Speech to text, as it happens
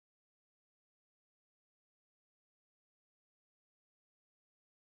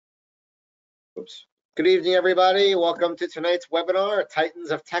Oops. Good evening, everybody. Welcome to tonight's webinar,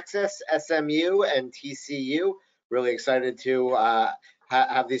 Titans of Texas, SMU, and TCU. Really excited to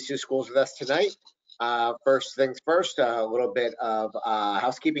have these two schools with us tonight. First things first, a little bit of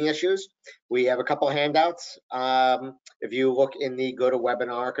housekeeping issues. We have a couple of handouts. If you look in the Go to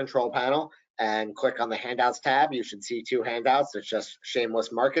Webinar control panel and click on the Handouts tab, you should see two handouts. It's just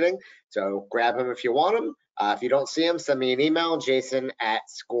shameless marketing. So grab them if you want them. If you don't see them, send me an email,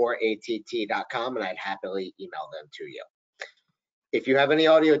 jason@scoreatt.com, and I'd happily email them to you. If you have any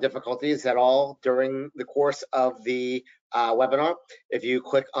audio difficulties at all during the course of the webinar, if you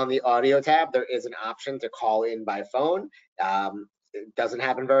click on the audio tab, there is an option to call in by phone. It doesn't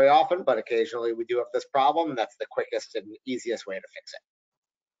happen very often, but occasionally we do have this problem. That's the quickest and easiest way to fix it.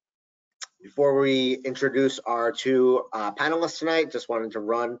 Before we introduce our two panelists tonight, just wanted to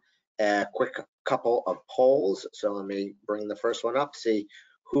run a quick couple of polls. So let me bring the first one up, see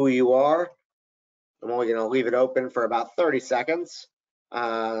who you are. I'm only going to leave it open for about 30 seconds.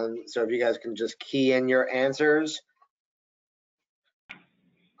 So if you guys can just key in your answers.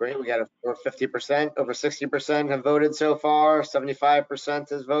 Great, we got over 50%, over 60% have voted so far. 75%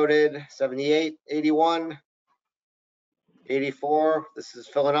 has voted, 78, 81, 84. This is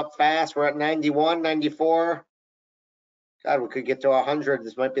filling up fast. We're at 91, 94. God, we could get to 100.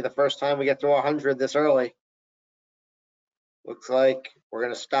 This might be the first time we get to 100 this early. Looks like we're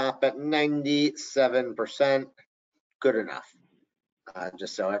going to stop at 97%. Good enough.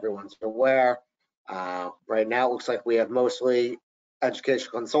 Just so everyone's aware. Right now, it looks like we have mostly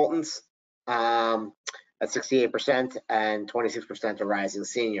educational consultants at 68% and 26% are rising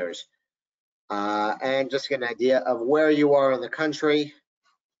seniors. And just to get an idea of where you are in the country.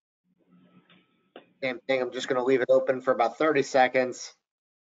 Same thing, I'm just going to leave it open for about 30 seconds.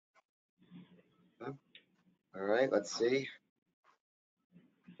 All right, let's see.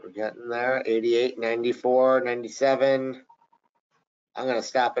 We're getting there, 88, 94, 97. I'm going to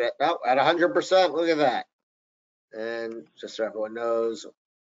stop it at 100%. Look at that. And just so everyone knows,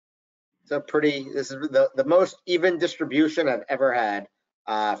 it's a this is the most even distribution I've ever had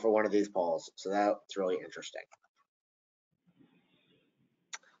for one of these polls. So that's really interesting.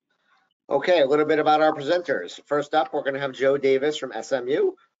 Okay, a little bit about our presenters. First up, we're going to have Joe Davis from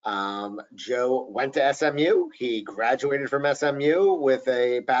SMU. Joe went to SMU. He graduated from SMU with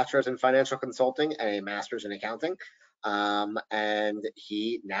a bachelor's in financial consulting and a master's in accounting. And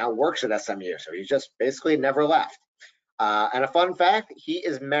he now works at SMU. So he just basically never left. And a fun fact, he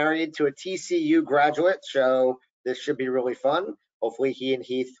is married to a TCU graduate. So this should be really fun. Hopefully he and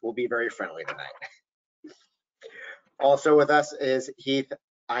Heath will be very friendly tonight. Also with us is Heath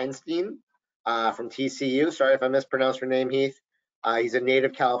Einstein from TCU. Sorry if I mispronounced your name, Heath. He's a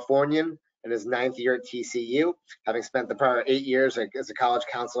native Californian in his 9th year at TCU, having spent the prior 8 years as a college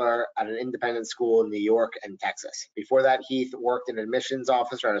counselor at an independent school in New York and Texas. Before that, Heath worked an admissions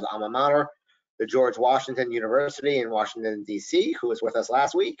officer at his alma mater, the George Washington University in Washington, D.C., who was with us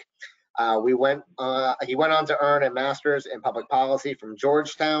last week. He went on to earn a master's in public policy from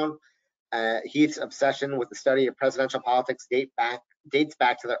Georgetown. Heath's obsession with the study of presidential politics dates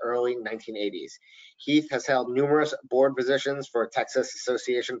back to the early 1980s. Heath has held numerous board positions for Texas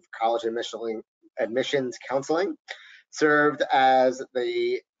Association for College Admissions Counseling, served as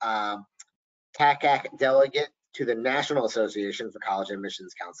the TACAC delegate to the National Association for College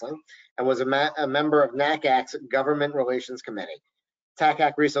Admissions Counseling, and was a member of NACAC's Government Relations Committee.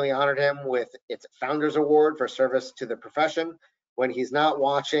 TACAC recently honored him with its Founders Award for service to the profession. When he's not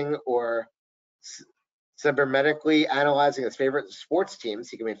watching or cybernetically analyzing his favorite sports teams,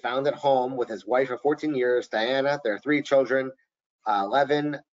 he can be found at home with his wife of 14 years, Diana, their 3 children,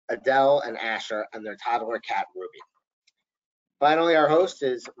 Levin, Adele, and Asher, and their toddler cat, Ruby. Finally, our host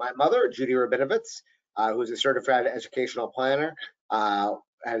is my mother, Judy Rabinovitz, who's a certified educational planner,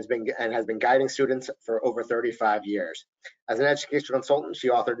 has been guiding students for over 35 years. As an educational consultant, she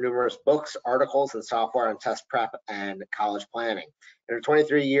authored numerous books, articles, and software on test prep and college planning. In her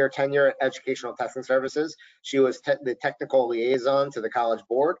 23-year tenure at Educational Testing Services, she was the technical liaison to the College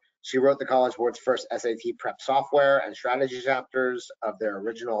Board. She wrote the College Board's first SAT prep software and strategy chapters of their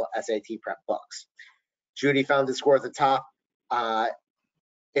original SAT prep books. Judy founded Score at the Top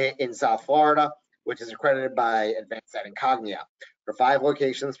in South Florida, which is accredited by Advanced Ed Incognia. Her 5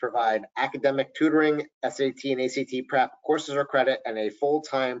 locations provide academic tutoring, SAT and ACT prep, courses or credit, and a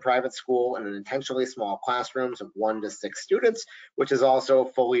full-time private school in an intentionally small classrooms of 1 to 6 students, which is also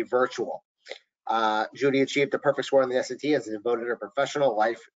fully virtual. Judy achieved a perfect score on the SAT and has devoted her professional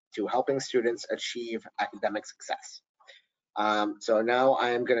life to helping students achieve academic success. So now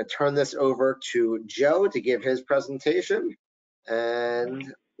I am going to turn this over to Joe to give his presentation, and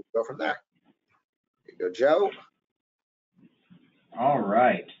we'll go from there. Go, Joe. All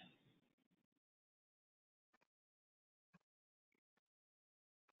right.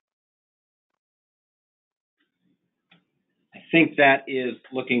 I think that is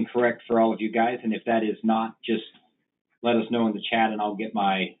looking correct for all of you guys. And if that is not, just let us know in the chat and I'll get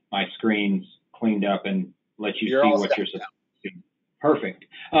my screens cleaned up and let you see what you're supposed to see. Perfect.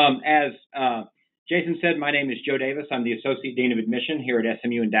 As Jason said, my name is Joe Davis. I'm the Associate Dean of Admission here at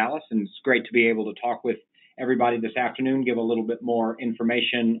SMU in Dallas, and it's great to be able to talk with everybody this afternoon, give a little bit more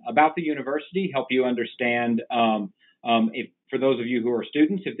information about the university, help you understand, if for those of you who are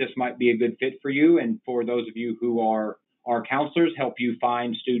students, if this might be a good fit for you, and for those of you who are counselors, help you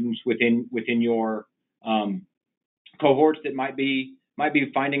find students within your cohorts that might be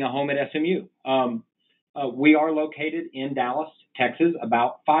finding a home at SMU. We are located in Dallas, Texas,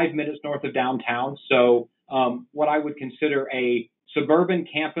 about 5 minutes north of downtown. So what I would consider a suburban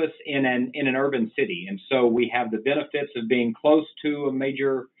campus in an urban city. And so we have the benefits of being close to a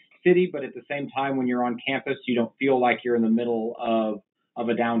major city, but at the same time, when you're on campus, you don't feel like you're in the middle of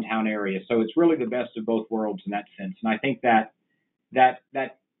a downtown area. So it's really the best of both worlds in that sense. And I think that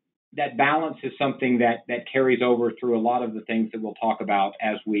balance is something that carries over through a lot of the things that we'll talk about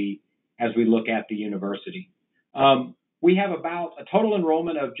as we look at the university. We have about a total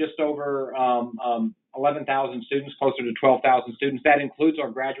enrollment of just over 11,000 students, closer to 12,000 students. That includes our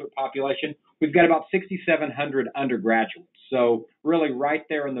graduate population. We've got about 6,700 undergraduates. So really right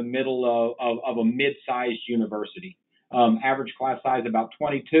there in the middle of a mid-sized university. Average class size about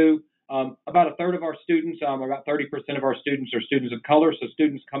 22. About a third of our students, about 30% of our students are students of color, so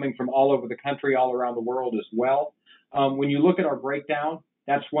students coming from all over the country, all around the world as well. When you look at our breakdown,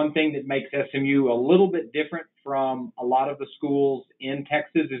 that's one thing that makes SMU a little bit different from a lot of the schools in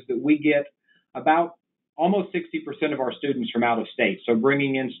Texas, is that we get about almost 60% of our students from out of state. So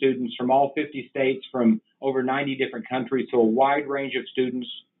bringing in students from all 50 states, from over 90 different countries, so a wide range of students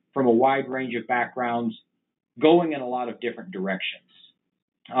from a wide range of backgrounds, going in a lot of different directions.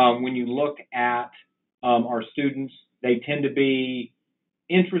 When you look at our students, they tend to be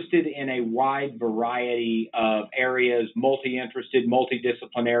interested in a wide variety of areas, multi-interested,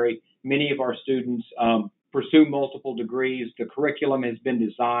 multidisciplinary. Many of our students pursue multiple degrees. The curriculum has been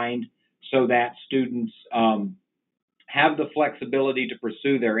designed so that students have the flexibility to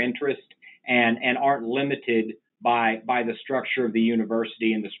pursue their interest and aren't limited by the structure of the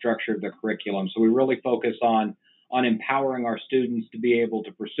university and the structure of the curriculum. So we really focus on empowering our students to be able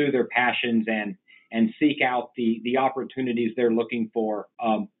to pursue their passions and seek out the opportunities they're looking for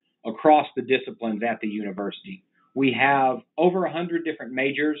across the disciplines at the university. We have over 100 different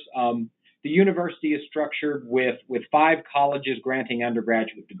majors. The university is structured with 5 colleges granting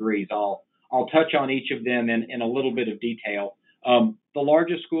undergraduate degrees. I'll touch on each of them in a little bit of detail. The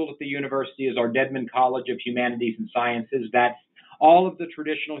largest school at the university is our Dedman College of Humanities and Sciences. That's all of the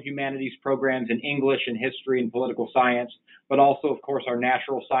traditional humanities programs in English and history and political science, but also, of course, our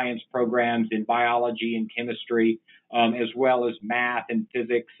natural science programs in biology and chemistry, as well as math and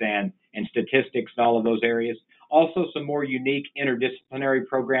physics and statistics and all of those areas. Also, some more unique interdisciplinary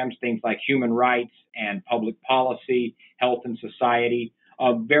programs, things like human rights and public policy, health and society.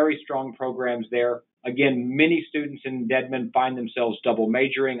 Very strong programs there. Again, many students in Dedman find themselves double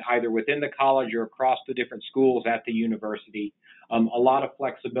majoring either within the college or across the different schools at the university. A lot of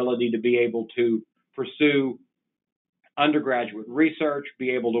flexibility to be able to pursue undergraduate research,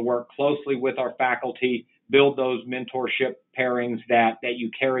 be able to work closely with our faculty, build those mentorship pairings that you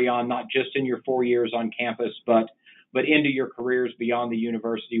carry on not just in your 4 years on campus, but into your careers beyond the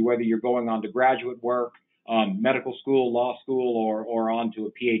university, whether you're going on to graduate work, medical school, law school, or on to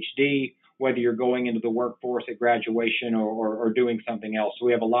a PhD, whether you're going into the workforce at graduation or doing something else. So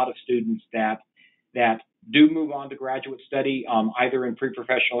we have a lot of students that do move on to graduate study, either in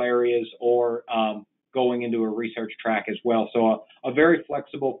pre-professional areas or going into a research track as well. So a very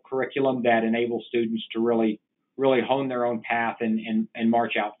flexible curriculum that enables students to really hone their own path and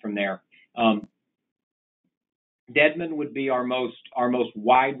march out from there. Dedman would be our most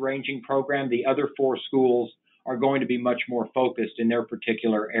wide-ranging program. The other 4 schools are going to be much more focused in their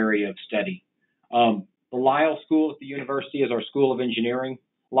particular area of study. The Lyle School at the university is our School of Engineering.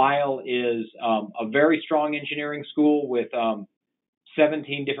 Lyle is a very strong engineering school with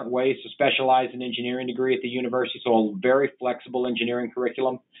 17 different ways to specialize in engineering degree at the university, so a very flexible engineering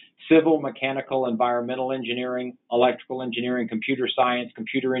curriculum. Civil, mechanical, environmental engineering, electrical engineering, computer science,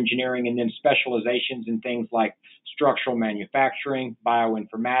 computer engineering, and then specializations in things like structural manufacturing,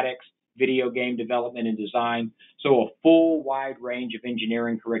 bioinformatics, video game development and design. So a full wide range of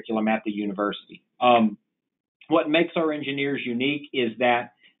engineering curriculum at the university. What makes our engineers unique is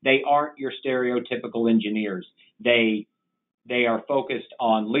that they aren't your stereotypical engineers. They are focused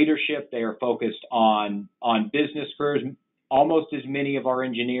on leadership. They are focused on business careers. Almost as many of our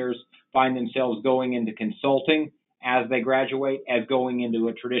engineers find themselves going into consulting as they graduate as going into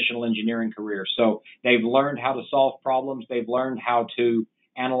a traditional engineering career. So they've learned how to solve problems. They've learned how to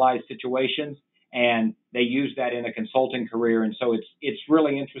analyze situations, and they use that in a consulting career. And so it's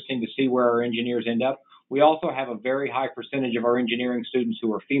really interesting to see where our engineers end up. We also have a very high percentage of our engineering students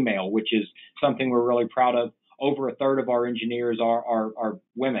who are female, which is something we're really proud of. Over a third of our engineers are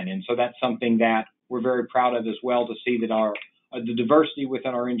women, and so that's something that we're very proud of as well, to see that the diversity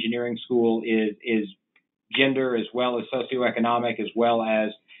within our engineering school is gender as well as socioeconomic, as well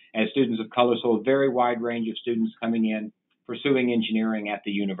as students of color. So a very wide range of students coming in pursuing engineering at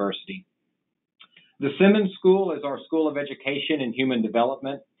the university. The Simmons School is our School of Education and Human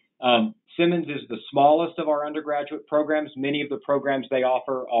Development. Simmons is the smallest of our undergraduate programs. Many of the programs they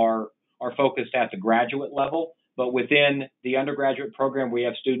offer are focused at the graduate level, but within the undergraduate program, we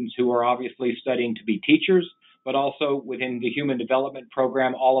have students who are obviously studying to be teachers, but also within the human development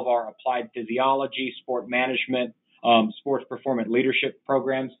program, all of our applied physiology, sport management, sports performance leadership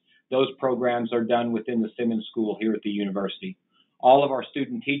programs, those programs are done within the Simmons School here at the university. All of our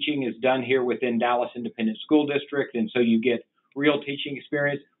student teaching is done here within Dallas Independent School District, and so you get real teaching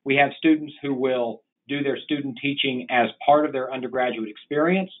experience. We have students who will do their student teaching as part of their undergraduate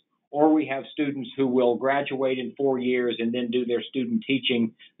experience, or we have students who will graduate in 4 years and then do their student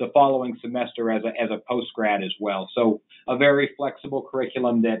teaching the following semester as a post-grad as well. So a very flexible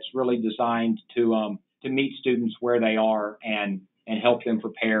curriculum that's really designed to meet students where they are and help them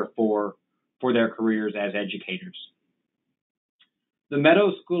prepare for their careers as educators. The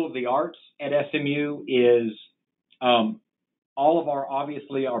Meadows School of the Arts at SMU is all of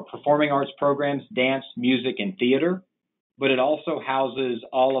our performing arts programs, dance, music, and theater, but it also houses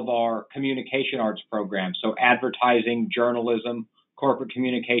all of our communication arts programs, so advertising, journalism, corporate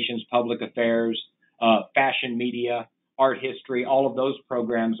communications, public affairs, fashion media, art history. All of those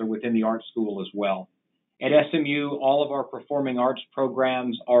programs are within the art school as well. At SMU, all of our performing arts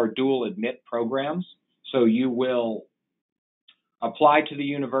programs are dual admit programs, so you will apply to the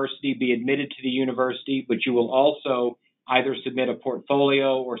university, be admitted to the university, but you will also either submit a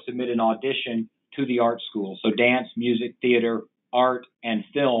portfolio or submit an audition to the art school. So dance, music, theater, art, and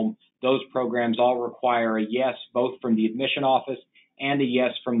film, those programs all require a yes, both from the admission office and a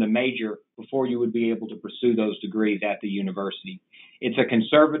yes from the major before you would be able to pursue those degrees at the university. It's a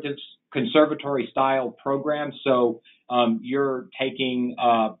conservatory style program, so you're taking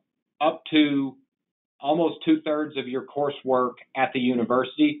up to almost 2/3 of your coursework at the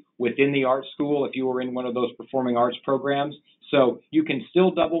university within the art school if you were in one of those performing arts programs. So you can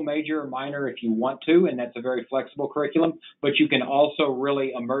still double major or minor if you want to, and that's a very flexible curriculum, but you can also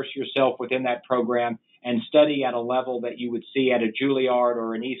really immerse yourself within that program and study at a level that you would see at a Juilliard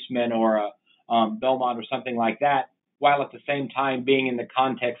or an Eastman or a Belmont or something like that, while at the same time being in the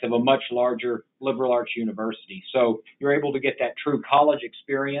context of a much larger liberal arts university. So you're able to get that true college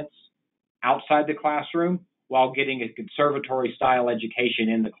experience outside the classroom while getting a conservatory style education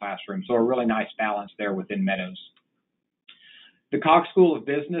in the classroom. So a really nice balance there within Meadows. The Cox School of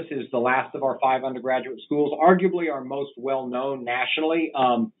Business is the last of our 5 undergraduate schools, arguably our most well-known nationally.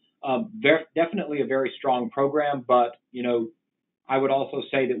 Definitely a very strong program, but, I would also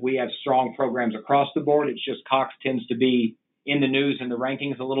say that we have strong programs across the board. It's just Cox tends to be in the news and the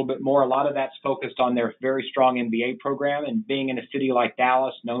rankings a little bit more. A lot of that's focused on their very strong MBA program, and being in a city like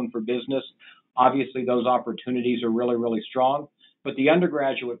Dallas, known for business, obviously those opportunities are really, really strong. But the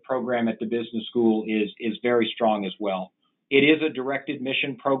undergraduate program at the business school is very strong as well. It is a direct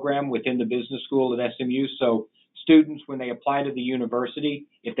admission program within the business school at SMU, so students, when they apply to the university,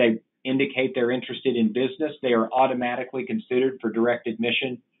 if they indicate they're interested in business, they are automatically considered for direct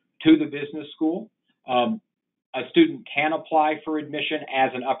admission to the business school. A student can apply for admission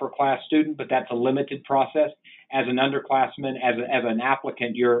as an upper class student, but that's a limited process. As an underclassman, as an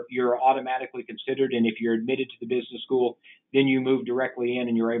applicant, you're automatically considered, and if you're admitted to the business school, then you move directly in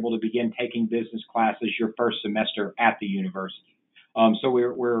and you're able to begin taking business classes your first semester at the university. So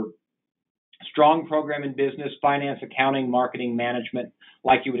we're strong program in business, finance, accounting, marketing, management,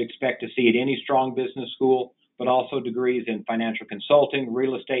 like you would expect to see at any strong business school, but also degrees in financial consulting,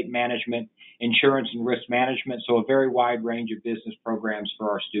 real estate management, insurance and risk management. So a very wide range of business programs for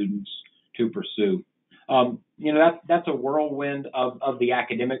our students to pursue. That's a whirlwind of the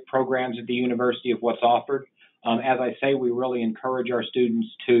academic programs at the university of what's offered. As I say, we really encourage our students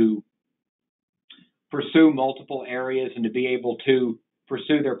to pursue multiple areas and to be able to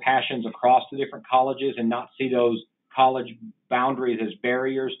pursue their passions across the different colleges and not see those college boundaries as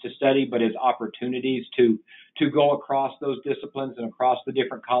barriers to study, but as opportunities to go across those disciplines and across the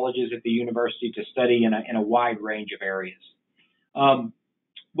different colleges at the university to study in a wide range of areas.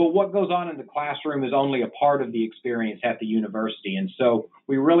 But what goes on in the classroom is only a part of the experience at the university. And so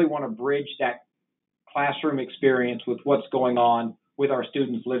we really want to bridge that classroom experience with what's going on with our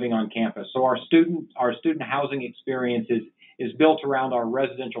students living on campus. So our student housing experience is built around our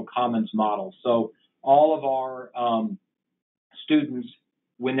residential commons model. So all of our students,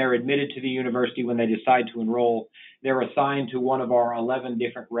 when they're admitted to the university, when they decide to enroll, they're assigned to one of our 11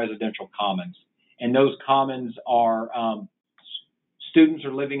 different residential commons. And those commons are, students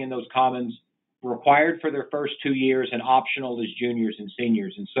are living in those commons required for their first 2 years and optional as juniors and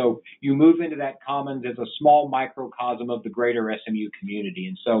seniors. And so you move into that commons as a small microcosm of the greater SMU community.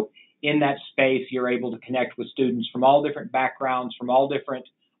 And so in that space, you're able to connect with students from all different backgrounds, from all different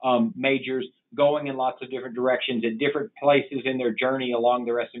majors, going in lots of different directions at different places in their journey along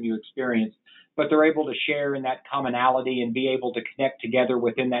their SMU experience. But they're able to share in that commonality and be able to connect together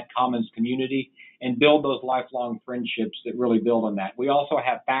within that commons community and build those lifelong friendships that really build on that. We also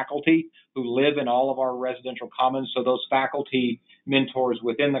have faculty who live in all of our residential commons, so those faculty mentors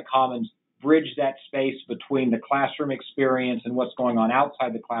within the commons bridge that space between the classroom experience and what's going on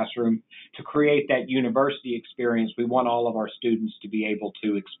outside the classroom to create that university experience we want all of our students to be able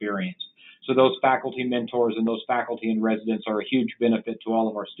to experience. So those faculty mentors and those faculty and residents are a huge benefit to all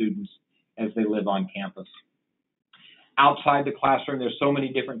of our students as they live on campus. Outside the classroom, there's so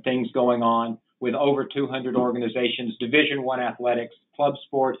many different things going on with over 200 organizations, Division I athletics, club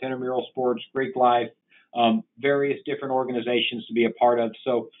sports, intramural sports, Greek life, various different organizations to be a part of.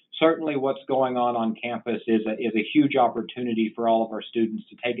 So certainly what's going on campus is a huge opportunity for all of our students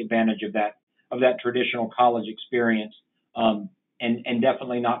to take advantage of that traditional college experience, and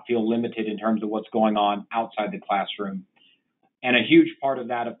definitely not feel limited in terms of what's going on outside the classroom. And a huge part of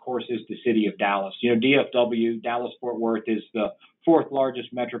that, of course, is the city of Dallas. You know, DFW, Dallas-Fort Worth, is the fourth largest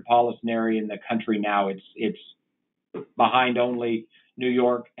metropolitan area in the country now. It's behind only New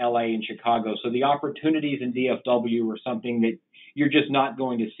York, LA, and Chicago. So the opportunities in DFW are something that you're just not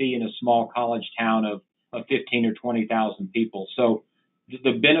going to see in a small college town of 15 or 20,000 people. So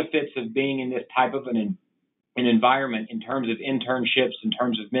the benefits of being in this type of an environment in terms of internships, in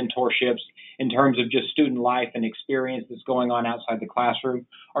terms of mentorships, in terms of just student life and experience that's going on outside the classroom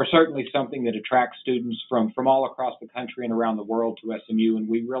are certainly something that attracts students from all across the country and around the world to SMU. And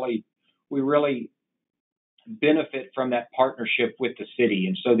we really benefit from that partnership with the city.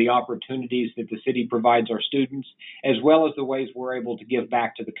 And so the opportunities that the city provides our students, as well as the ways we're able to give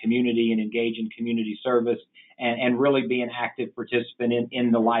back to the community and engage in community service and really be an active participant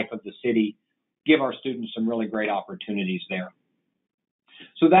in the life of the city, give our students some really great opportunities there.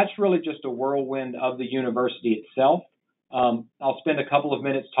 So that's really just a whirlwind of the university itself. I'll spend a couple of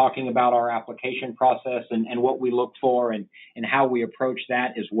minutes talking about our application process and what we look for and how we approach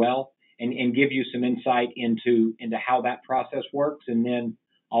that as well, and give you some insight into how that process works. And then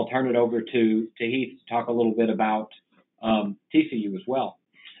I'll turn it over to Heath to talk a little bit about TCU as well.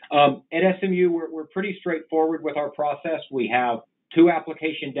 At SMU, we're pretty straightforward with our process. We have two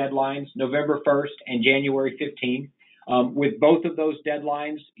application deadlines, November 1st and January 15th. With both of those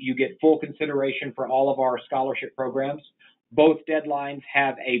deadlines, you get full consideration for all of our scholarship programs. Both deadlines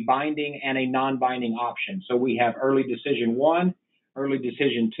have a binding and a non-binding option. So we have early decision 1, early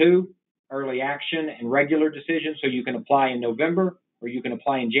decision 2, early action, and regular decision. So you can apply in November, or you can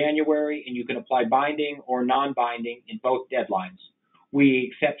apply in January, and you can apply binding or non-binding in both deadlines.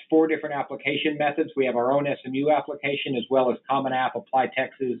 We accept 4 different application methods. We have our own SMU application as well as Common App, Apply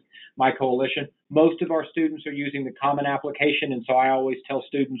Texas, My Coalition. Most of our students are using the Common application, and so I always tell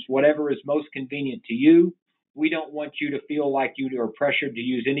students, whatever is most convenient to you. We don't want you to feel like you are pressured to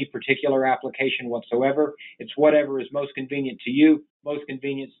use any particular application whatsoever. It's whatever is most convenient to you, most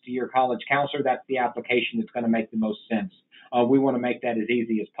convenient to your college counselor. That's the application that's going to make the most sense. We want to make that as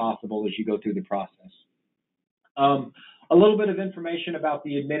easy as possible as you go through the process. A little bit of information about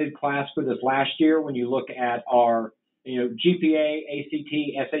the admitted class for this last year. When you look at our GPA,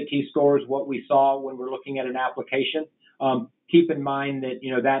 ACT, SAT scores, what we saw when we're looking at an application, keep in mind that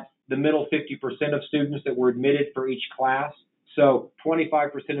that's the middle 50% of students that were admitted for each class. So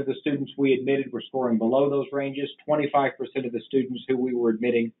 25% of the students we admitted were scoring below those ranges. 25% of the students who we were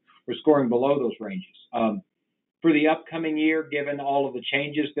admitting were scoring below those ranges. For the upcoming year, given all of the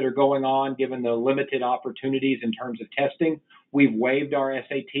changes that are going on, given the limited opportunities in terms of testing, we've waived our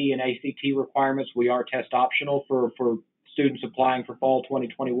SAT and ACT requirements. We are test optional for students applying for fall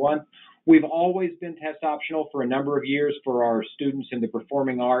 2021. We've always been test optional for a number of years for our students in the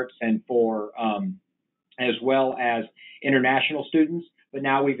performing arts and for as well as international students, but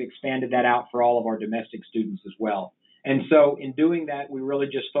now we've expanded that out for all of our domestic students as well. And so in doing that, we really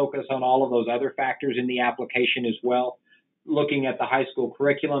just focus on all of those other factors in the application as well, looking at the high school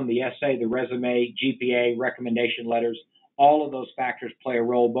curriculum, the essay, the resume, GPA, recommendation letters. All of those factors play a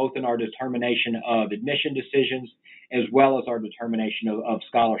role both in our determination of admission decisions as well as our determination of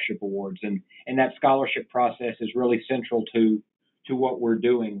scholarship awards. And that scholarship process is really central to what we're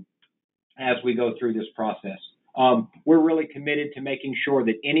doing as we go through this process. We're really committed to making sure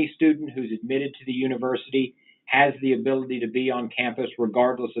that any student who's admitted to the university has the ability to be on campus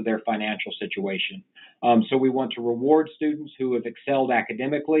regardless of their financial situation. So we want to reward students who have excelled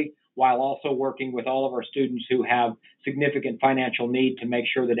academically while also working with all of our students who have significant financial need to make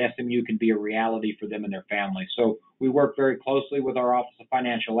sure that SMU can be a reality for them and their families. So we work very closely with our Office of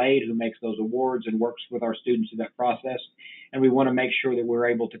Financial Aid, who makes those awards and works with our students in that process. And we want to make sure that we're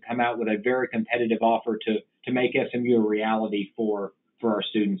able to come out with a very competitive offer to make SMU a reality for our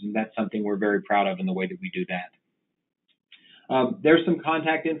students. And that's something we're very proud of in the way that we do that. There's some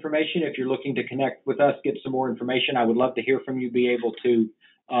contact information. If you're looking to connect with us, get some more information, I would love to hear from you, be able to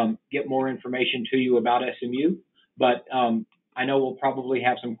get more information to you about SMU. But I know we'll probably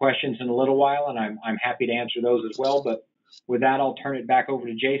have some questions in a little while, and I'm happy to answer those as well. But with that, I'll turn it back over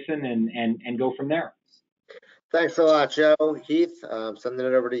to Jason and go from there. Thanks a lot, Joe. Heath, I'm sending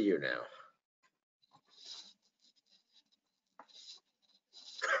it over to you now.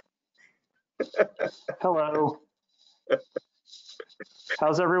 Hello.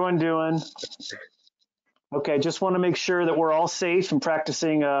 How's everyone doing? Okay, just want to make sure that we're all safe and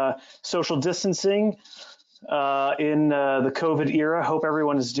practicing social distancing in the COVID era. Hope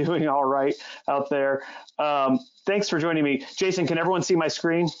everyone is doing all right out there. Thanks for joining me. Jason, can everyone see my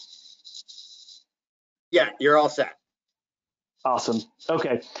screen? Yeah, you're all set. Awesome.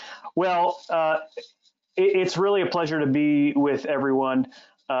 Okay. Well, it's really a pleasure to be with everyone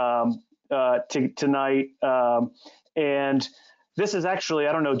tonight. And this is actually,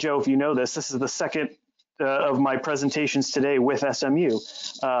 I don't know, Joe, if you know this is the second of my presentations today with SMU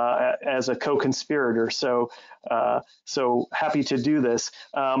as a co-conspirator. So happy to do this.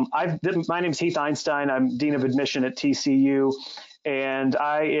 My name is Heath Einstein. I'm Dean of Admission at TCU, and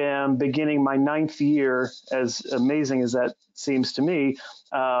I am beginning my 9th year, as amazing as that seems to me,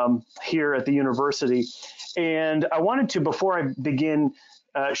 here at the university. And I wanted to, before I begin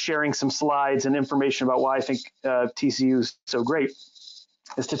sharing some slides and information about why I think TCU is so great,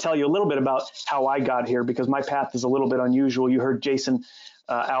 is to tell you a little bit about how I got here, because my path is a little bit unusual. You heard Jason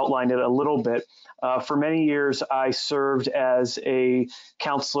outline it a little bit. For many years, I served as a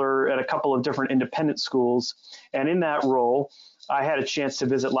counselor at a couple of different independent schools. And in that role, I had a chance to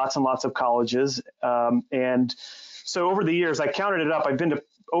visit lots and lots of colleges. And so over the years, I counted it up. I've been to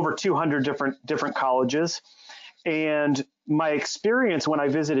over 200 different colleges. And my experience when I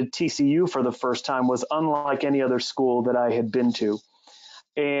visited TCU for the first time was unlike any other school that I had been to.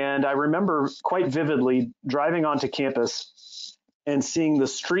 And I remember quite vividly driving onto campus and seeing the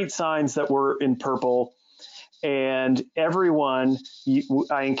street signs that were in purple, and everyone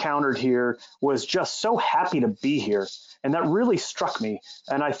I encountered here was just so happy to be here. And that really struck me.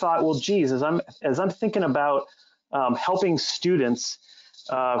 And I thought, well, geez, as I'm thinking about helping students,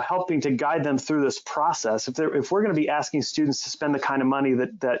 helping to guide them through this process, if we're going to be asking students to spend the kind of money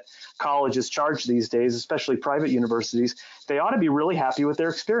that colleges charge these days, especially private universities, they ought to be really happy with their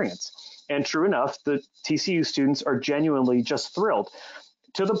experience. And true enough, the TCU students are genuinely just thrilled,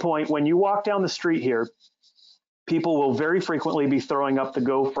 to the point when you walk down the street here, people will very frequently be throwing up the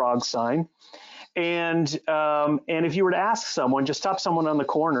Go Frog sign. And if you were to ask someone, just stop someone on the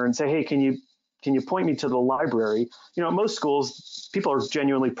corner and say, hey, can you point me to the library? You know, at most schools, people are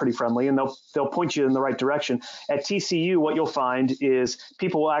genuinely pretty friendly, and they'll point you in the right direction. At TCU, what you'll find is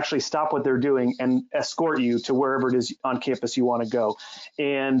people will actually stop what they're doing and escort you to wherever it is on campus you want to go.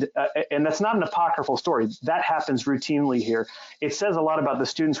 And that's not an apocryphal story. That happens routinely here. It says a lot about the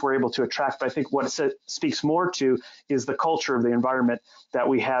students we're able to attract, but I think what it speaks more to is the culture of the environment that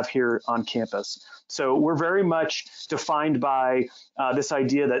we have here on campus. So we're very much defined by this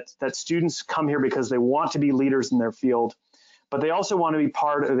idea that students come here because they want to be leaders in their field, but they also want to be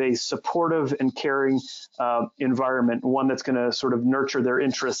part of a supportive and caring environment, one that's going to sort of nurture their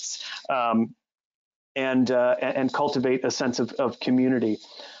interests and cultivate a sense of community.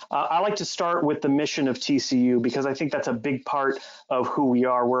 I like to start with the mission of TCU because I think that's a big part of who we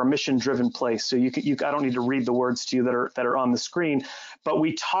are. We're a mission-driven place. So I don't need to read the words to you that are on the screen, but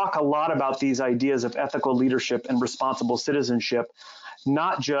we talk a lot about these ideas of ethical leadership and responsible citizenship.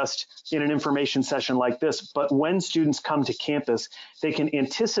 not just in an information session like this, but when students come to campus, they can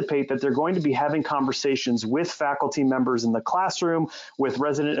anticipate that they're going to be having conversations with faculty members in the classroom, with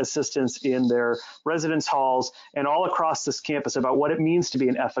resident assistants in their residence halls, and all across this campus about what it means to be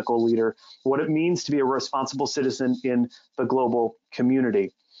an ethical leader, what it means to be a responsible citizen in the global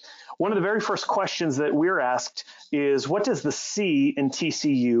community. One of the very first questions that we're asked is, what does the C in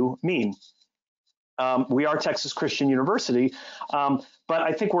TCU mean? We are Texas Christian University, but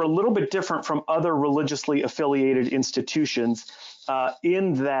I think we're a little bit different from other religiously affiliated institutions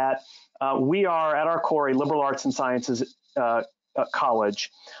in that we are at our core a liberal arts and sciences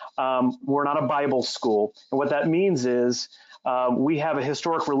college. We're not a Bible school. And what that means is we have a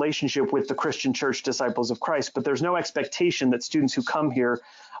historic relationship with the Christian Church Disciples of Christ, but there's no expectation that students who come here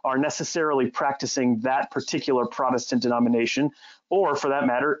are necessarily practicing that particular Protestant denomination, or for that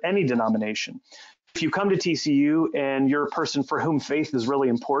matter, any denomination. If you come to TCU and you're a person for whom faith is really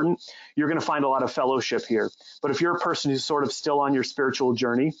important, you're going to find a lot of fellowship here. But if you're a person who's sort of still on your spiritual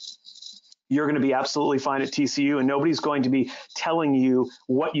journey, you're going to be absolutely fine at TCU, and nobody's going to be telling you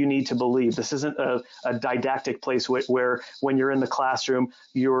what you need to believe. This isn't a didactic place where when you're in the classroom,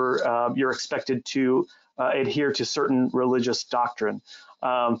 you're expected to adhere to certain religious doctrine.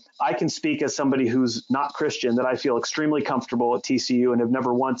 I can speak as somebody who's not Christian that I feel extremely comfortable at TCU and have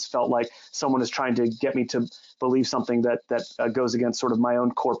never once felt like someone is trying to get me to believe something that goes against sort of my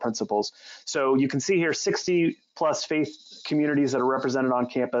own core principles. So you can see here 60 plus faith communities that are represented on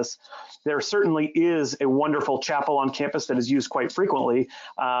campus. There certainly is a wonderful chapel on campus that is used quite frequently,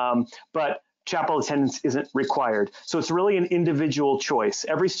 but chapel attendance isn't required. So it's really an individual choice.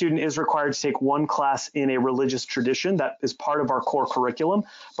 Every student is required to take one class in a religious tradition that is part of our core curriculum.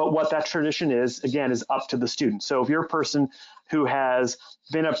 But what that tradition is, again, is up to the student. So if you're a person who has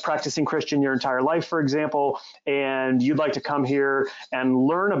been a practicing Christian your entire life, for example, and you'd like to come here and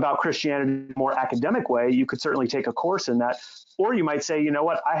learn about Christianity in a more academic way, you could certainly take a course in that. Or you might say, you know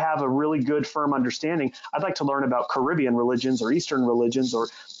what, I have a really good, firm understanding. I'd like to learn about Caribbean religions or Eastern religions or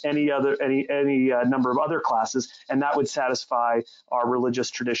any number of other classes, and that would satisfy our religious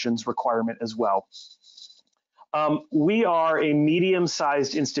traditions requirement as well. We are a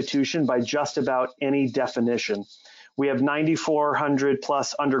medium-sized institution by just about any definition. We have 9,400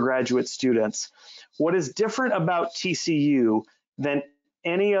 plus undergraduate students. What is different about TCU than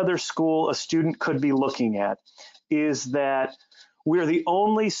any other school a student could be looking at is that we're the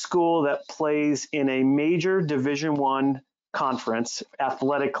only school that plays in a major Division I conference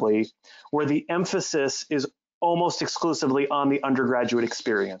athletically, where the emphasis is almost exclusively on the undergraduate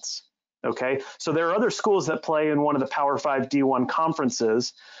experience. Okay, so there are other schools that play in one of the Power 5 D1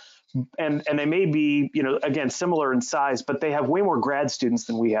 conferences, and they may be, again, similar in size, but they have way more grad students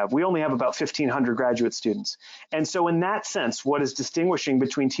than we have. We only have about 1,500 graduate students. And so in that sense, what is distinguishing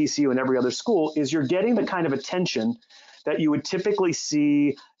between TCU and every other school is you're getting the kind of attention that you would typically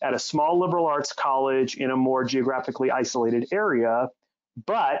see at a small liberal arts college in a more geographically isolated area,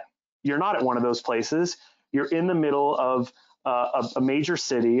 but you're not at one of those places. You're in the middle of a major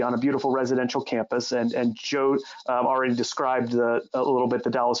city on a beautiful residential campus, and Joe already described a little bit the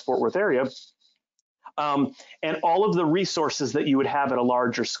Dallas-Fort Worth area, and all of the resources that you would have at a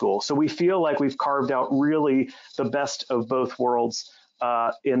larger school. So we feel like we've carved out really the best of both worlds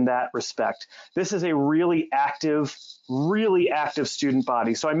in that respect. This is a really active student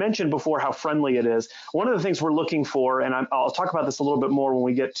body. So I mentioned before how friendly it is. One of the things we're looking for, and I'll talk about this a little bit more when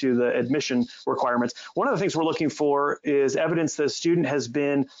we get to the admission requirements. One of the things we're looking for is evidence that a student has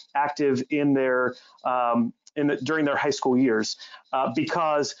been active in their during their high school years,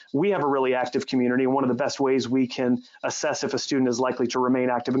 because we have a really active community, and one of the best ways we can assess if a student is likely to remain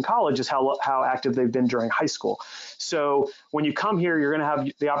active in college is how active they've been during high school. So when you come here, you're going to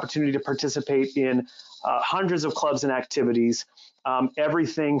have the opportunity to participate in hundreds of clubs and activities,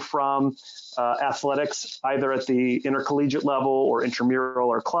 everything from athletics, either at the intercollegiate level or intramural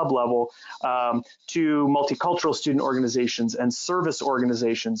or club level, to multicultural student organizations and service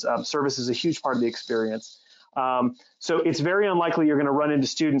organizations. Service is a huge part of the experience. So it's very unlikely you're going to run into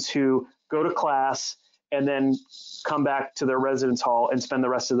students who go to class and then come back to their residence hall and spend the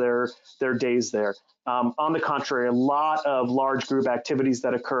rest of their days there. On the contrary, a lot of large group activities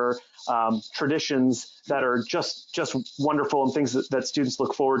that occur, traditions that are just wonderful, and things that students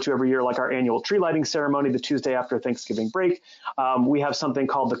look forward to every year, like our annual tree lighting ceremony the Tuesday after Thanksgiving break. We have something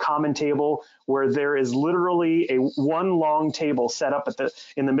called the Common Table, where there is literally one long table set up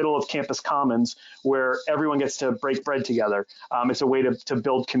in the middle of campus commons where everyone gets to break bread together. It's a way to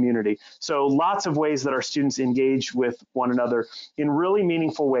build community. So lots of ways that our students engage with one another in really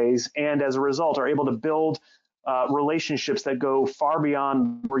meaningful ways, and as a result are able to build relationships that go far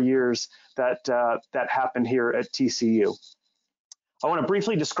beyond 4 years that happen here at TCU. I want to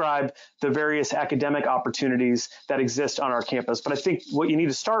briefly describe the various academic opportunities that exist on our campus, but I think what you need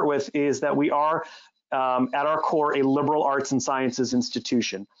to start with is that we are at our core a liberal arts and sciences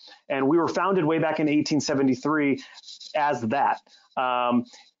institution, and we were founded way back in 1873 as that.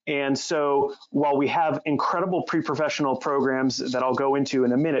 And so while we have incredible pre-professional programs that I'll go into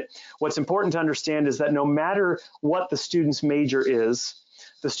in a minute, what's important to understand is that no matter what the student's major is,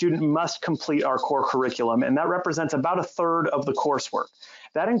 the student must complete our core curriculum, and that represents about a third of the coursework.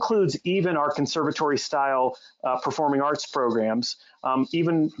 That includes even our conservatory style performing arts programs.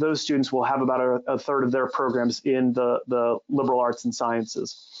 Even those students will have about a third of their programs in the liberal arts and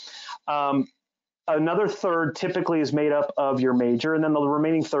sciences. Another third typically is made up of your major, and then the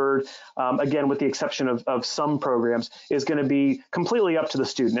remaining third, again, with the exception of some programs, is going to be completely up to the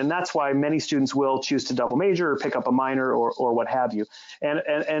student. And that's why many students will choose to double major or pick up a minor or what have you.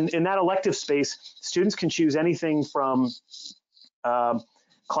 And in that elective space, students can choose anything from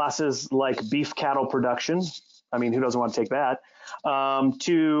classes like beef cattle production. I mean, who doesn't want to take that?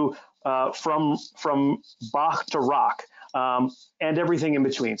 To from Bach to rock. And everything in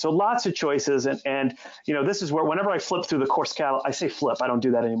between. So lots of choices. And you know, this is where whenever I flip through the course catalog, I say flip, I don't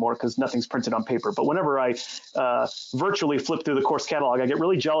do that anymore because nothing's printed on paper. But whenever I virtually flip through the course catalog, I get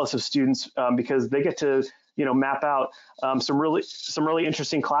really jealous of students because they get to, you know, map out some really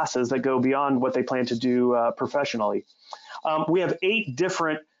interesting classes that go beyond what they plan to do professionally. We have 8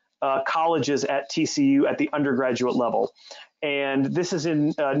 different colleges at TCU at the undergraduate level. And this is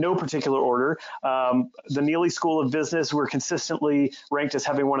in no particular order. The Neely School of Business, we're consistently ranked as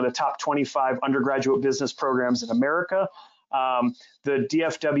having one of the top 25 undergraduate business programs in America. The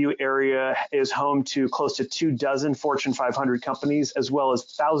DFW area is home to close to 24 Fortune 500 companies, as well as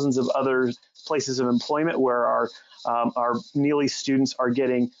thousands of other places of employment where our Neely students are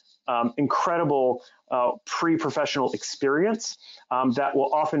getting incredible pre-professional experience that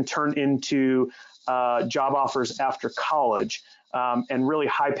will often turn into job offers after college, and really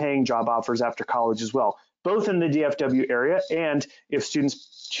high-paying job offers after college as well, both in the DFW area, and if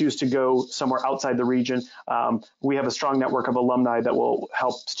students choose to go somewhere outside the region, we have a strong network of alumni that will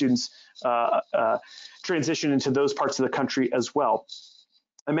help students transition into those parts of the country as well.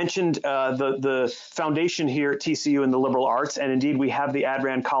 I mentioned the foundation here at TCU in the liberal arts, and indeed we have the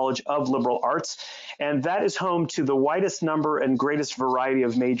Addran College of Liberal Arts, and that is home to the widest number and greatest variety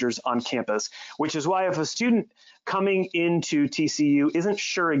of majors on campus, which is why if a student coming into TCU isn't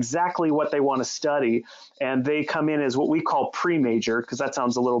sure exactly what they want to study, and they come in as what we call pre-major, because that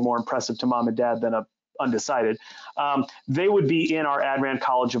sounds a little more impressive to mom and dad than a undecided, they would be in our Addran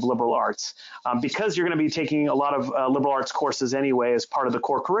College of Liberal Arts. Because you're going to be taking a lot of liberal arts courses anyway as part of the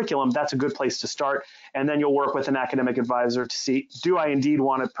core curriculum, that's a good place to start. And then you'll work with an academic advisor to see, do I indeed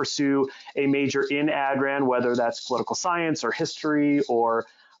want to pursue a major in Addran, whether that's political science or history or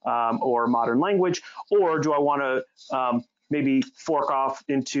modern language, or do I want to maybe fork off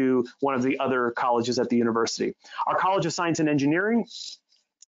into one of the other colleges at the university. Our College of Science and Engineering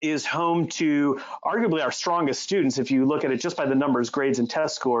is home to arguably our strongest students. If you look at it just by the numbers, grades, and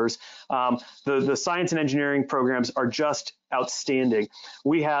test scores, the science and engineering programs are just outstanding.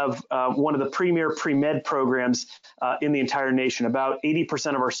 We have one of the premier pre-med programs in the entire nation. About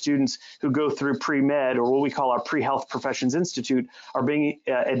 80% of our students who go through pre-med, or what we call our Pre-Health Professions Institute, are being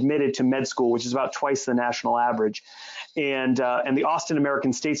admitted to med school, which is about twice the national average. And the Austin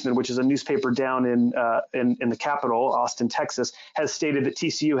American Statesman, which is a newspaper down in the capital, Austin, Texas, has stated that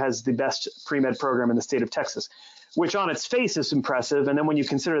TCU has the best pre-med program in the state of Texas, which on its face is impressive. And then when you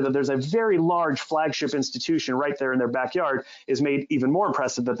consider that there's a very large flagship institution right there in their backyard, is made even more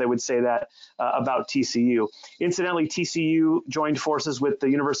impressive that they would say that about TCU. Incidentally, TCU joined forces with the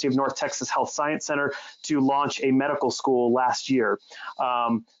University of North Texas Health Science Center to launch a medical school last year.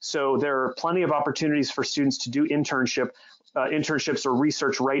 So there are plenty of opportunities for students to do internships or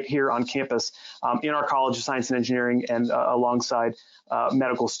research right here on campus in our College of Science and Engineering, and alongside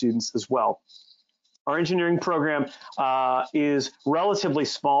medical students as well. Our engineering program is relatively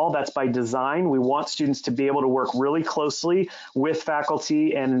small. That's by design. We want students to be able to work really closely with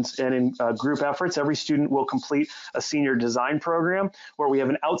faculty and in group efforts. Every student will complete a senior design program where we have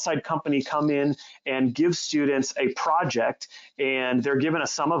an outside company come in and give students a project, and they're given a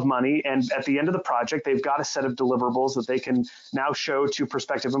sum of money. And at the end of the project, they've got a set of deliverables that they can now show to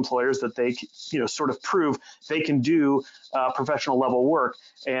prospective employers that they, sort of prove they can do professional level work.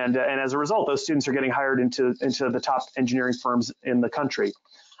 And as a result, those students are getting hired into the top engineering firms in the country.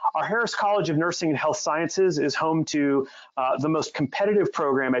 Our Harris College of Nursing and Health Sciences is home to the most competitive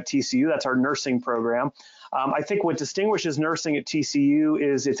program at TCU. That's our nursing program. I think what distinguishes nursing at TCU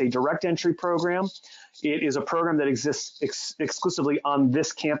is it's a direct entry program. It is a program that exists exclusively on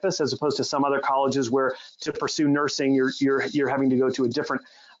this campus, as opposed to some other colleges where to pursue nursing, you're having to go to a different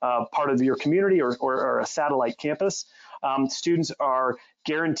part of your community or a satellite campus. Students are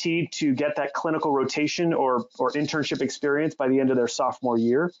guaranteed to get that clinical rotation or internship experience by the end of their sophomore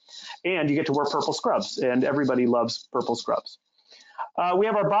year, and you get to wear purple scrubs, and everybody loves purple scrubs. We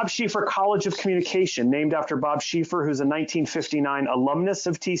have our Bob Schieffer College of Communication, named after Bob Schieffer, who's a 1959 alumnus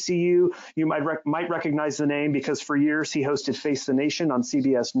of TCU. You might recognize the name because for years he hosted Face the Nation on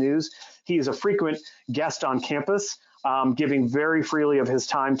CBS News. He is a frequent guest on campus, giving very freely of his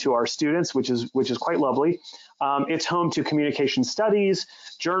time to our students, which is quite lovely. It's home to communication studies,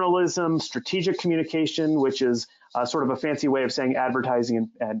 journalism, strategic communication, which is sort of a fancy way of saying advertising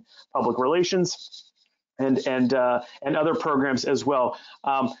and public relations, and other programs as well.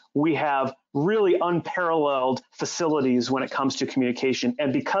 We have really unparalleled facilities when it comes to communication.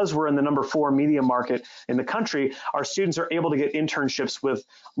 And because we're in the #4 media market in the country, our students are able to get internships with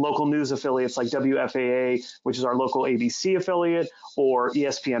local news affiliates like WFAA, which is our local ABC affiliate, or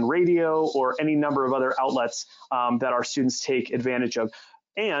ESPN Radio, or any number of other outlets that our students take advantage of.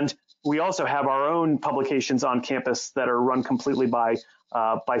 And we also have our own publications on campus that are run completely by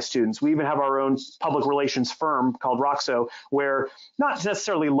students. We even have our own public relations firm called Roxo, where not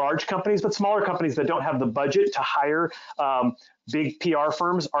necessarily large companies, but smaller companies that don't have the budget to hire big PR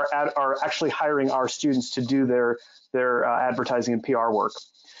firms are actually hiring our students to do their advertising and PR work.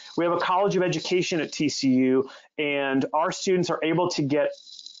 We have a College of Education at TCU, and our students are able to get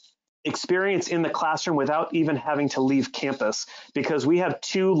experience in the classroom without even having to leave campus, because we have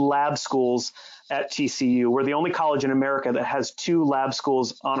 2 lab schools at TCU. We're the only college in America that has 2 lab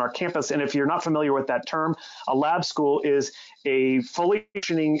schools on our campus. And if you're not familiar with that term, a lab school is a fully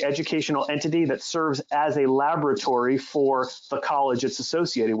functioning educational entity that serves as a laboratory for the college it's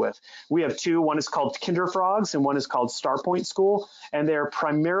associated with. We have 2. One is called Kinderfrogs and one is called Starpoint School. And they're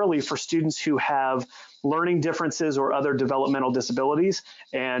primarily for students who have learning differences or other developmental disabilities.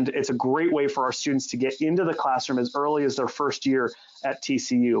 And it's a great way for our students to get into the classroom as early as their first year at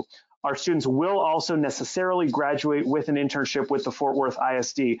TCU. Our students will also necessarily graduate with an internship with the Fort Worth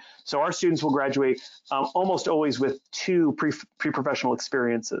ISD. So our students will graduate almost always with 2 pre-professional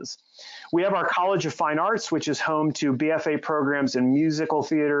experiences. We have our College of Fine Arts, which is home to BFA programs in musical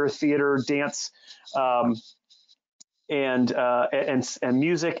theater, dance, and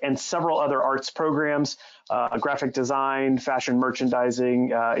music, and several other arts programs, graphic design, fashion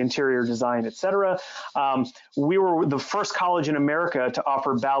merchandising, interior design, etc. We were the first college in America to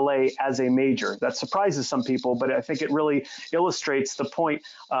offer ballet as a major. That surprises some people, but I think it really illustrates the point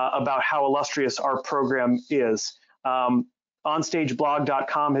about how illustrious our program is.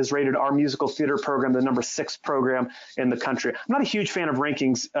 OnStageBlog.com has rated our musical theater program the #6 program in the country. I'm not a huge fan of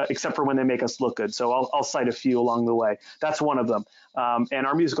rankings, except for when they make us look good. So I'll cite a few along the way. That's one of them. And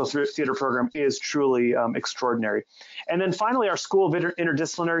our musical theater program is truly extraordinary. And then finally, our School of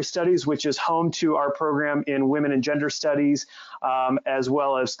Interdisciplinary Studies, which is home to our program in Women and Gender Studies, as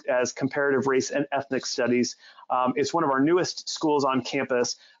well as Comparative Race and Ethnic Studies. It's one of our newest schools on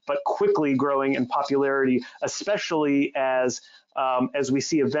campus, but quickly growing in popularity, especially as we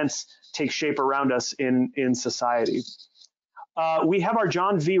see events take shape around us in society. We have our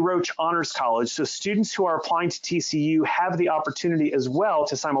John V. Roach Honors College, so students who are applying to TCU have the opportunity as well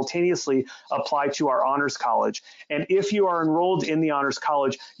to simultaneously apply to our Honors College. And if you are enrolled in the Honors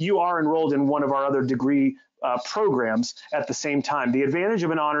College, you are enrolled in one of our other degree programs at the same time. The advantage of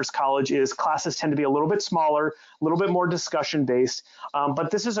an honors college is classes tend to be a little bit smaller, a little bit more discussion based,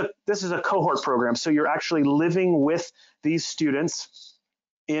 but this is a cohort program. So you're actually living with these students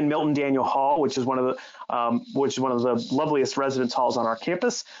in Milton Daniel Hall, which is one of the loveliest residence halls on our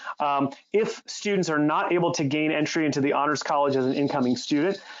campus. If students are not able to gain entry into the Honors College as an incoming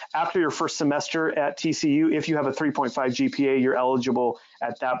student, after your first semester at TCU, if you have a 3.5 GPA, you're eligible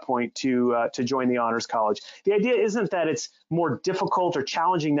at that point to join the Honors College. The idea isn't that it's more difficult or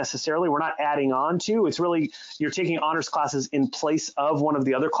challenging necessarily. We're not adding on to. It's really you're taking honors classes in place of one of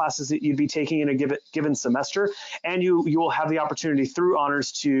the other classes that you'd be taking in a given semester, and you will have the opportunity through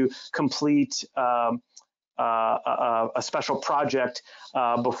honors to complete a special project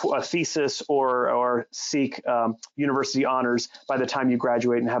before a thesis or seek university honors by the time you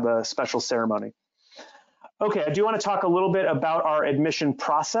graduate and have a special ceremony. Okay, I do want to talk a little bit about our admission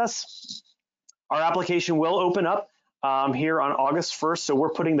process. Our application will open up here on August 1st. So we're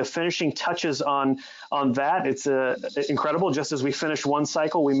putting the finishing touches on that. It's incredible. Just as we finish one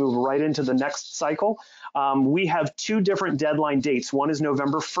cycle, we move right into the next cycle. We have two different deadline dates. One is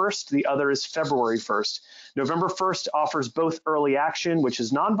November 1st, the other is February 1st. November 1st offers both early action, which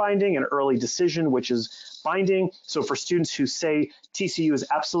is non-binding, and early decision, which is binding. So for students who say TCU is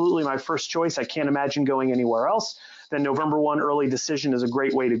absolutely my first choice, I can't imagine going anywhere else, then November 1 early decision is a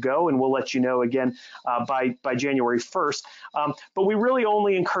great way to go, and we'll let you know again by January 1st. But we really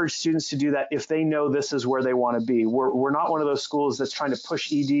only encourage students to do that if they know this is where they want to be. We're not one of those schools that's trying to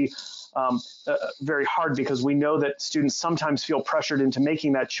push ED very hard, because we know that students sometimes feel pressured into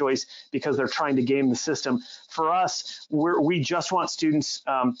making that choice because they're trying to game the system. For us, we just want students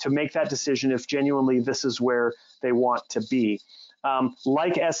to make that decision if genuinely this is where they want to be.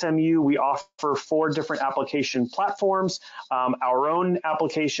 Like SMU, we offer 4 different application platforms, our own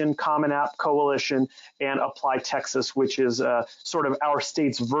application, Common App, Coalition, and Apply Texas, which is sort of our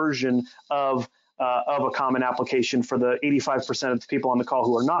state's version of a common application for the 85% of the people on the call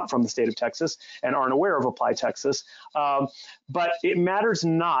who are not from the state of Texas and aren't aware of Apply Texas. But it matters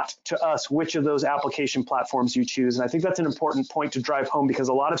not to us which of those application platforms you choose. And I think that's an important point to drive home, because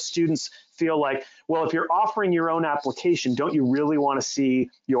a lot of students feel like, well, if you're offering your own application, don't you really want to see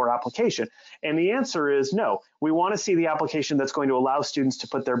your application? And the answer is no. We want to see the application that's going to allow students to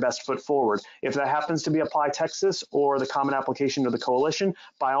put their best foot forward. If that happens to be Apply Texas or the Common Application or the Coalition,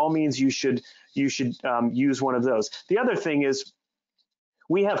 by all means, you should use one of those. The other thing is,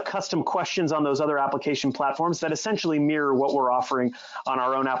 we have custom questions on those other application platforms that essentially mirror what we're offering on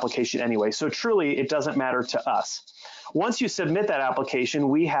our own application anyway. So truly, it doesn't matter to us. Once you submit that application,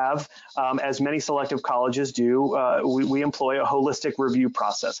 we have, as many selective colleges do, we employ a holistic review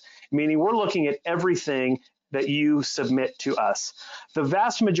process, meaning we're looking at everything that you submit to us. The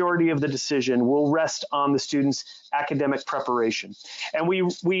vast majority of the decision will rest on the student's academic preparation. And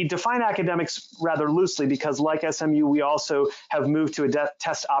we define academics rather loosely, because like SMU, we also have moved to a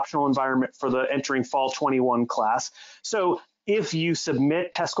test optional environment for the entering fall 21 class. So if you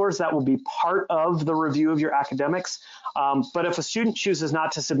submit test scores, that will be part of the review of your academics. But if a student chooses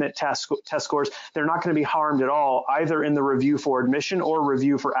not to submit test scores, they're not going to be harmed at all, either in the review for admission or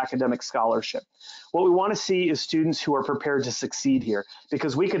review for academic scholarship. What we want to see is students who are prepared to succeed here,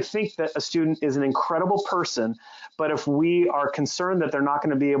 because we could think that a student is an incredible person, but if we are concerned that they're not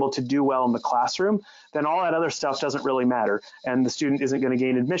going to be able to do well in the classroom, then all that other stuff doesn't really matter, and the student isn't going to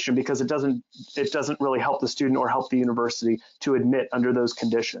gain admission, because it doesn't really help the student or help the university to admit under those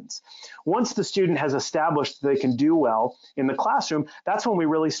conditions. Once the student has established they can do well in the classroom, that's when we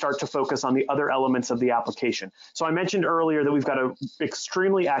really start to focus on the other elements of the application. So I mentioned earlier that we've got an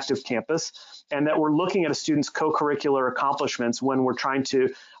extremely active campus, and that we're looking at a student's co-curricular accomplishments when we're trying to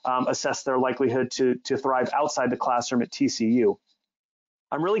assess their likelihood to thrive outside the classroom at TCU.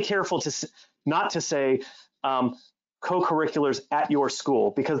 I'm really careful not to say co-curriculars at your school,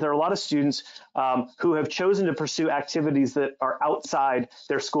 because there are a lot of students who have chosen to pursue activities that are outside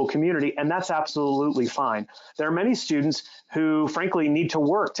their school community, and that's absolutely fine. There are many students who frankly need to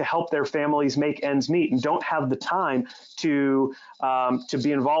work to help their families make ends meet and don't have the time to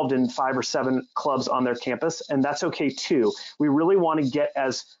be involved in 5 or 7 clubs on their campus, and that's okay too. We really want to get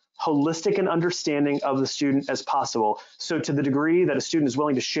as holistic an understanding of the student as possible. So to the degree that a student is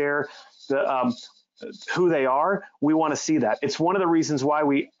willing to share who they are, we want to see that. It's one of the reasons why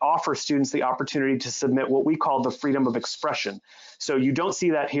we offer students the opportunity to submit what we call the freedom of expression. So you don't see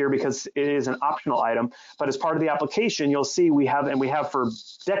that here because it is an optional item, but as part of the application, you'll see we have for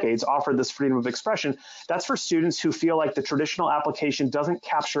decades offered this freedom of expression. That's for students who feel like the traditional application doesn't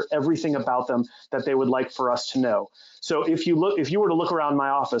capture everything about them that they would like for us to know. So if you were to look around my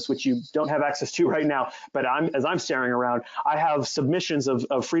office, which you don't have access to right now, but as I'm staring around, I have submissions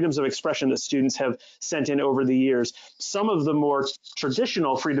of freedoms of expression that students have sent in over the years. Some of the more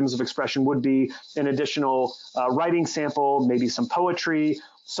traditional freedoms of expression would be an additional writing sample, maybe some poetry.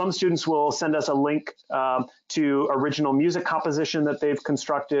 Some students will send us a link to original music composition that they've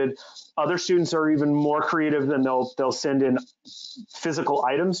constructed. Other students are even more creative, and they'll send in physical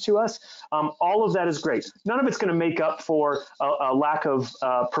items to us. All of that is great. None of it's going to make up for a lack of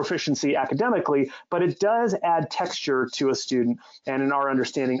proficiency academically, but it does add texture to a student and in our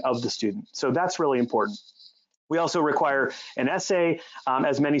understanding of the student. So that's really important. We also require an essay,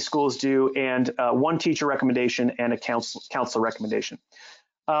 as many schools do, and one teacher recommendation and a counselor recommendation.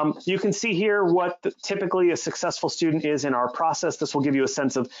 You can see here what typically a successful student is in our process. This will give you a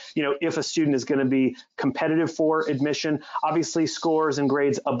sense of, if a student is going to be competitive for admission. Obviously, scores and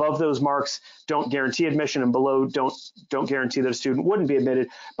grades above those marks don't guarantee admission, and below don't guarantee that a student wouldn't be admitted,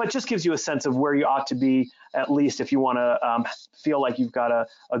 but just gives you a sense of where you ought to be, at least if you want to feel like you've got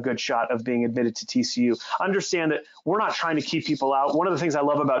a good shot of being admitted to TCU. Understand that we're not trying to keep people out. One of the things I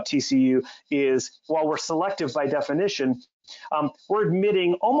love about TCU is, while we're selective by definition, we're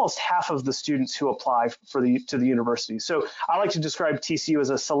admitting almost half of the students who apply to the university. So I like to describe TCU as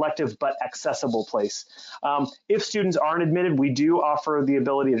a selective but accessible place. If students aren't admitted, we do offer the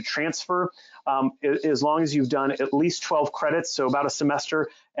ability to transfer as long as you've done at least 12 credits, so about a semester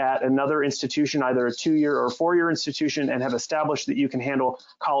at another institution, either a 2-year or 4-year institution, and have established that you can handle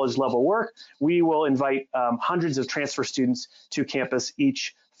college level work. We will invite hundreds of transfer students to campus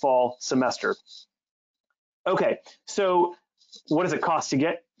each fall semester. Okay, so what does it cost to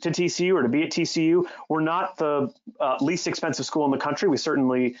get to TCU or to be at TCU? We're not the least expensive school in the country. We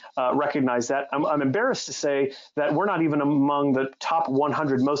certainly recognize that. I'm embarrassed to say that we're not even among the top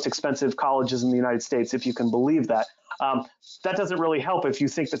 100 most expensive colleges in the United States, if you can believe that. That doesn't really help if you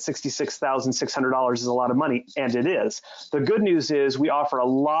think that $66,600 is a lot of money, and it is. The good news is we offer a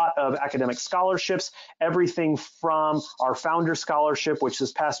lot of academic scholarships, everything from our Founder Scholarship, which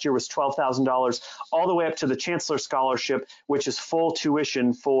this past year was $12,000, all the way up to the Chancellor Scholarship, which is full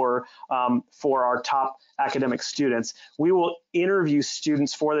tuition for our top academic students. We will interview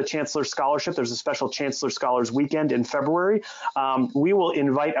students for the Chancellor Scholarship. There's a special Chancellor Scholars Weekend in February. We will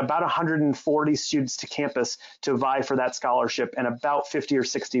invite about 140 students to campus to vie for that scholarship, and about 50 or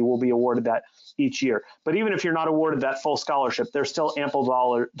 60 will be awarded that each year. But even if you're not awarded that full scholarship, there's still ample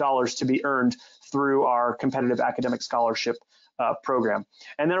dollars to be earned through our competitive academic scholarship program.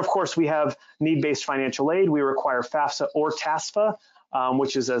 And then, of course, we have need-based financial aid. We require FAFSA or TASFA,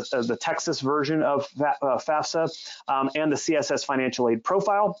 which is the Texas version of FAFSA, and the CSS financial aid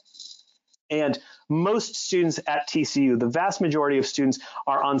profile. And most students at TCU, the vast majority of students,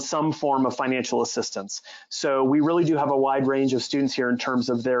 are on some form of financial assistance. So we really do have a wide range of students here in terms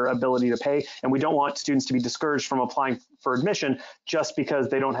of their ability to pay, and we don't want students to be discouraged from applying for admission just because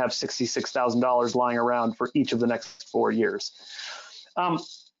they don't have $66,000 lying around for each of the next 4 years.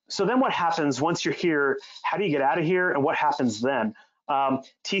 So then what happens once you're here? How do you get out of here, and what happens then?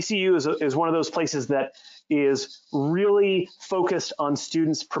 TCU is one of those places that is really focused on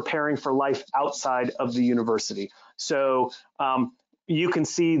students preparing for life outside of the university. So you can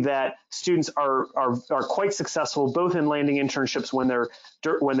see that students are quite successful both in landing internships when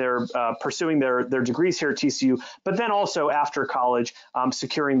they're pursuing their degrees here at TCU, but then also after college,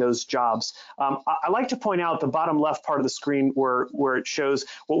 securing those jobs. I like to point out the bottom left part of the screen where it shows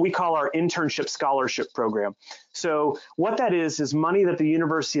what we call our internship scholarship program. So what that is money that the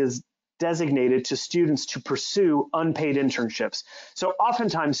university has designated to students to pursue unpaid internships. So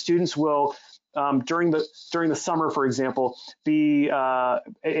oftentimes students will during the summer, for example, be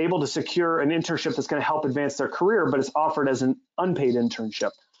able to secure an internship that's going to help advance their career, but it's offered as an unpaid internship.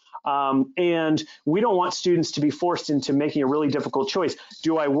 And we don't want students to be forced into making a really difficult choice.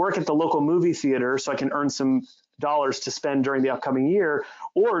 Do I work at the local movie theater so I can earn some dollars to spend during the upcoming year,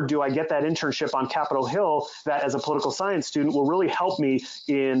 or do I get that internship on Capitol Hill that, as a political science student, will really help me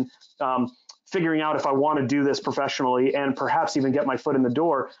in figuring out if I want to do this professionally and perhaps even get my foot in the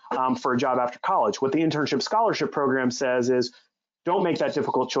door for a job after college? What the internship scholarship program says is, don't make that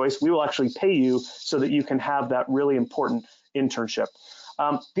difficult choice. We will actually pay you so that you can have that really important internship.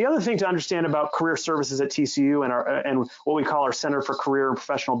 The other thing to understand about career services at TCU and what we call our Center for Career and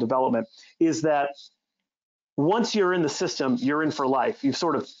Professional Development is that once you're in the system, you're in for life. You've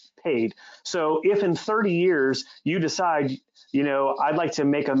sort of paid. So if in 30 years you decide, I'd like to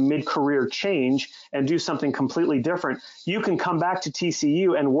make a mid-career change and do something completely different, you can come back to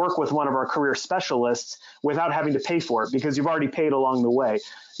TCU and work with one of our career specialists without having to pay for it, because you've already paid along the way.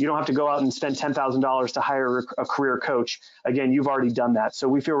 You don't have to go out and spend $10,000 to hire a career coach. Again, you've already done that. So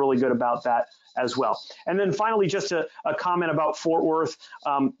we feel really good about that as well. And then finally, just a comment about Fort Worth.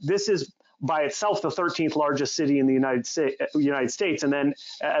 This is by itself the 13th largest city in the United States. And then,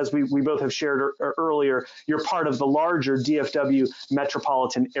 as we both have shared earlier, you're part of the larger DFW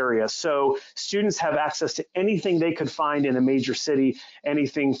metropolitan area. So students have access to anything they could find in a major city,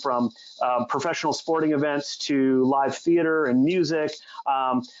 anything from professional sporting events to live theater and music.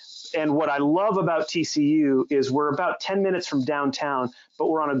 And what I love about TCU is we're about 10 minutes from downtown, but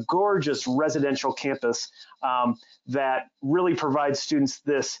we're on a gorgeous residential campus that really provides students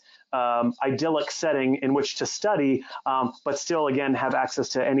this idyllic setting in which to study, but still, again, have access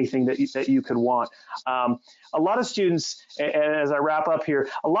to anything that you could want. A lot of students, and as I wrap up here,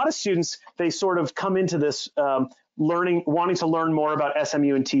 a lot of students, they sort of come into this wanting to learn more about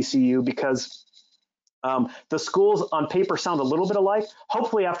SMU and TCU because the schools on paper sound a little bit alike.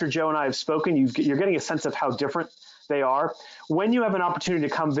 Hopefully, after Joe and I have spoken, you're getting a sense of how different they are. When you have an opportunity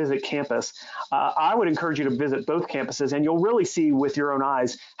to come visit campus, I would encourage you to visit both campuses, and you'll really see with your own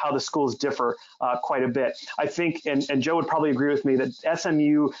eyes how the schools differ quite a bit. I think, and Joe would probably agree with me, that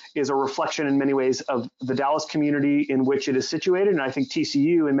SMU is a reflection in many ways of the Dallas community in which it is situated, and I think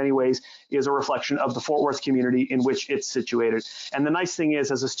TCU in many ways is a reflection of the Fort Worth community in which it's situated. And the nice thing is,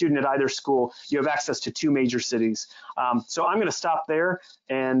 as a student at either school, you have access to two major cities. So I'm going to stop there,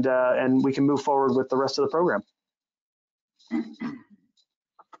 and we can move forward with the rest of the program.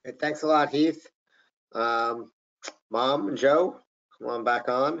 Okay, thanks a lot, Heath. Mom and Joe, come on back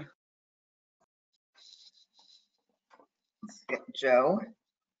on. Let's get Joe.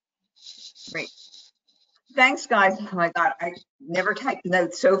 Great. Thanks, guys. Oh my God, I never typed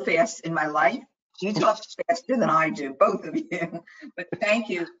notes so fast in my life. You talk faster than I do, both of you. But thank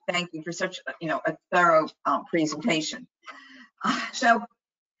you for such a thorough presentation. So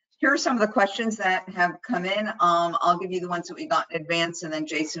here are some of the questions that have come in. I'll give you the ones that we got in advance, and then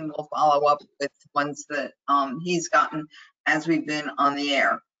Jason will follow up with ones that he's gotten as we've been on the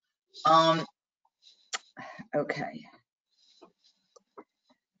air. Okay.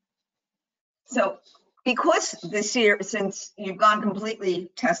 So because this year, since you've gone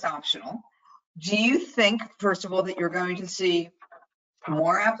completely test optional, do you think, first of all, that you're going to see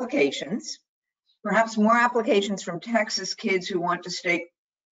more applications, perhaps more applications from Texas kids who want to stay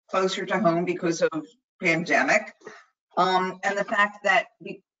closer to home because of pandemic, and the fact that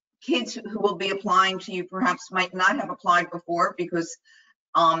the kids who will be applying to you perhaps might not have applied before because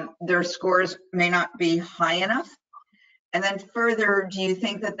their scores may not be high enough? And then further, do you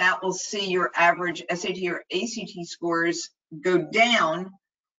think that that will see your average SAT or ACT scores go down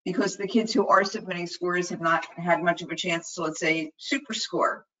because the kids who are submitting scores have not had much of a chance to, let's say, super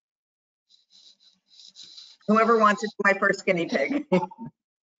score? Whoever wants it, my first guinea pig.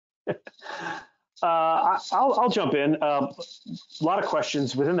 I'll jump in. A lot of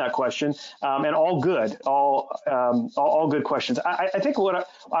questions within that question, and all good, all good questions. I think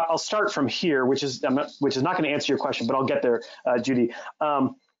I'll start from here, which is not going to answer your question, but I'll get there, Judy. I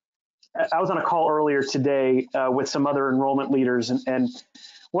was on a call earlier today with some other enrollment leaders, and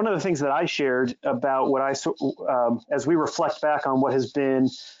one of the things that I shared about what as we reflect back on what has been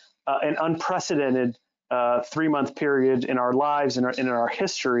an unprecedented 3-month period in our lives and in our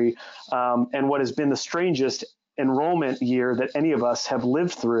history, and what has been the strangest enrollment year that any of us have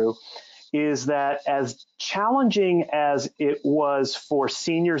lived through, is that as challenging as it was for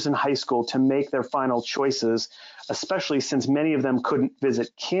seniors in high school to make their final choices, especially since many of them couldn't visit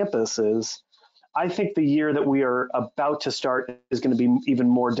campuses, I think the year that we are about to start is going to be even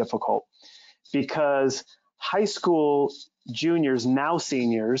more difficult, because high school juniors, now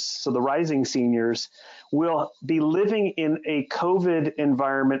seniors, so the rising seniors, will be living in a COVID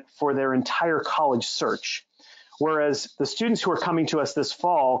environment for their entire college search. Whereas the students who are coming to us this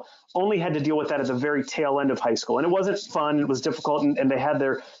fall only had to deal with that at the very tail end of high school. And it wasn't fun, it was difficult, and they had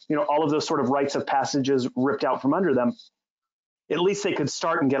their, all of those sort of rites of passages ripped out from under them. At least they could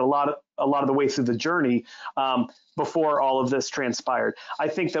start and get a lot of the way through the journey before all of this transpired. I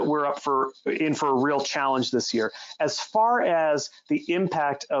think that we're in for a real challenge this year. As far as the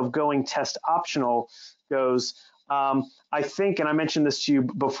impact of going test optional goes, I think, and I mentioned this to you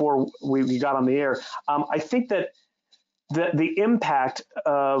before we got on the air, I think that the impact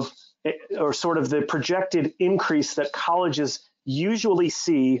of, or sort of the projected increase that colleges usually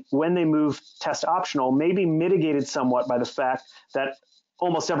see when they move test optional may be mitigated somewhat by the fact that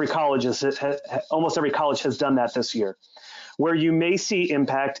almost every college has done that this year. Where you may see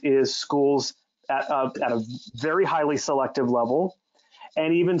impact is schools at a very highly selective level,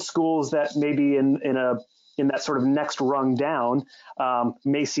 and even schools that may be in that sort of next rung down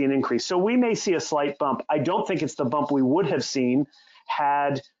may see an increase. So we may see a slight bump. I don't think it's the bump we would have seen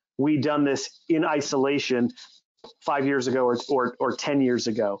had we done this in isolation 5 years ago or 10 years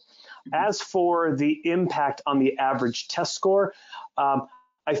ago. As for the impact on the average test score,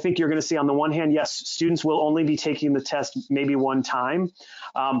 I think you're going to see, on the one hand, yes, students will only be taking the test maybe one time,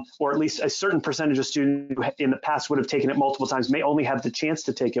 or at least a certain percentage of students who in the past would have taken it multiple times may only have the chance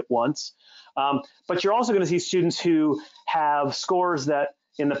to take it once. But you're also going to see students who have scores that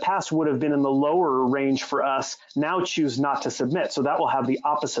in the past would have been in the lower range for us now choose not to submit. So that will have the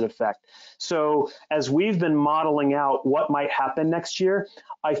opposite effect. So as we've been modeling out what might happen next year,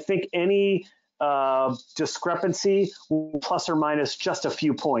 I think any discrepancy plus or minus just a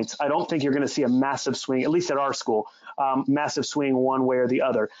few points. I don't think you're going to see a massive swing, at least at our school, massive swing one way or the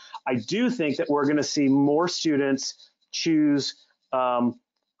other. I do think that we're going to see more students choose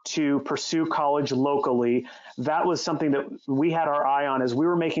to pursue college locally. That was something that we had our eye on as we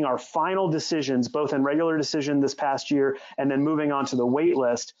were making our final decisions, both in regular decision this past year and then moving on to the wait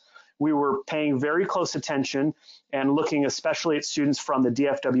list. We were paying very close attention and looking especially at students from the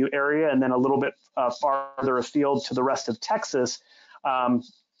DFW area and then a little bit farther afield to the rest of Texas,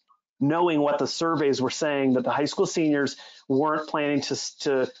 knowing what the surveys were saying, that the high school seniors weren't planning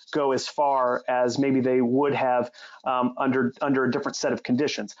to go as far as maybe they would have under a different set of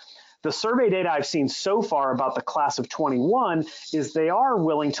conditions. The survey data I've seen so far about the class of 21 is they are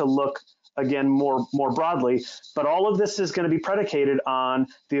willing to look again more broadly, but all of this is going to be predicated on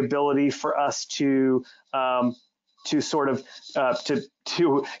the ability for us to sort of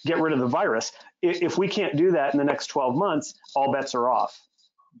to get rid of the virus. If we can't do that in the next 12 months, all bets are off.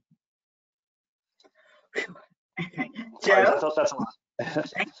 Joe? I thought that's a lot.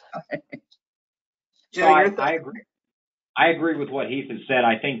 Joe, I agree. I agree with what Heath has said.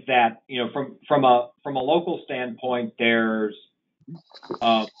 I think that, you know, from a local standpoint, there's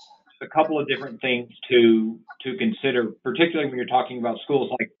a couple of different things to consider, particularly when you're talking about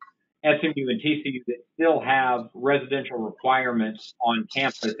schools like SMU and TCU that still have residential requirements on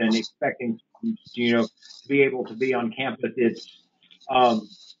campus and expecting students, you know, to be able to be on campus. It's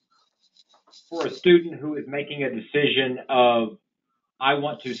for a student who is making a decision of, I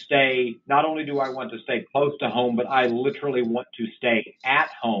want to stay, not only do I want to stay close to home, but I literally want to stay at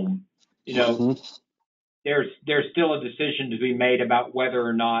home, you know, there's still a decision to be made about whether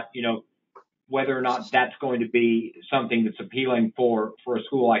or not, you know, whether or not that's going to be something that's appealing for a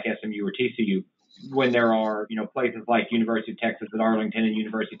school like SMU or TCU, when there are, you know, places like University of Texas at Arlington and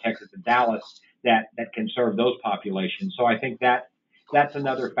University of Texas at Dallas that can serve those populations. So I think that's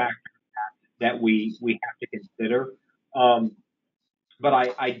another factor that we have to consider. But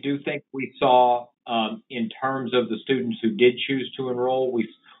I do think we saw, in terms of the students who did choose to enroll, we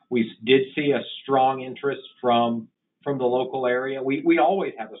did see a strong interest from the local area. We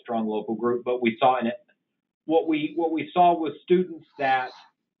always have a strong local group, but we saw in it what we saw was students that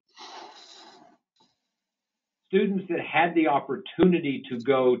had the opportunity to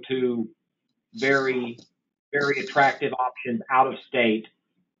go to very, very attractive options out of state,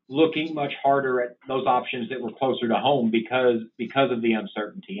 looking much harder at those options that were closer to home because of the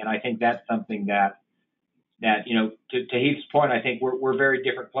uncertainty. And I think that's something that you know, to Heath's point, I think we're very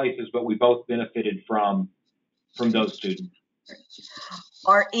different places, but we both benefited from those students.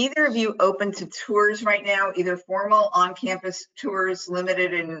 Are either of you open to tours right now, either formal on-campus tours,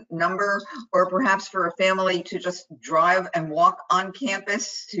 limited in number, or perhaps for a family to just drive and walk on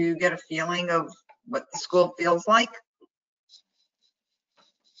campus to get a feeling of what the school feels like?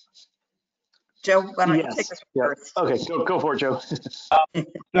 Joe, why don't you take this first? Okay, go for it, Joe.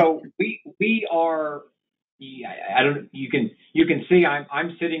 So we are. I don't. You can see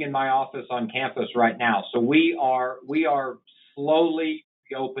I'm sitting in my office on campus right now. So we are slowly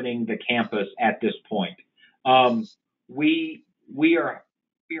reopening the campus at this point. We are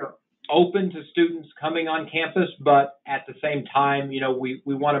open to students coming on campus, but at the same time, you know, we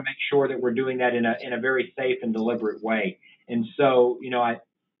want to make sure that we're doing that in a very safe and deliberate way. And so, you know,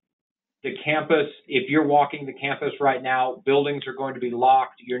 the campus, if you're walking the campus right now, buildings are going to be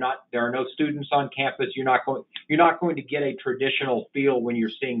locked. There are no students on campus. You're not going to get a traditional feel when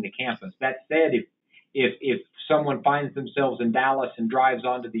you're seeing the campus. That said, if someone finds themselves in Dallas and drives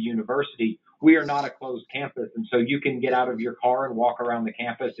onto the university, we are not a closed campus. And so you can get out of your car and walk around the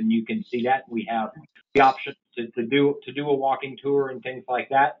campus and you can see that. We have the option to do a walking tour and things like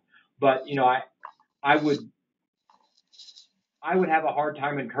that. But, you know, I would have a hard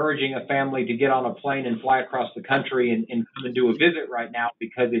time encouraging a family to get on a plane and fly across the country and come and do a visit right now,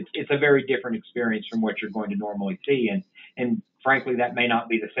 because it's a very different experience from what you're going to normally see. And frankly, that may not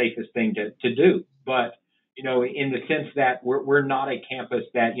be the safest thing to do. But, you know, in the sense that we're not a campus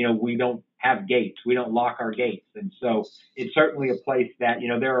that, you know, we don't have gates. We don't lock our gates. And so it's certainly a place that, you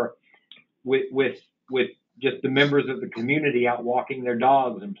know, there are with just the members of the community out walking their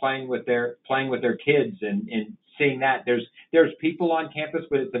dogs and playing with their kids and seeing that there's people on campus,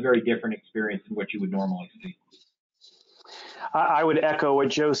 but it's a very different experience than what you would normally see. I would echo what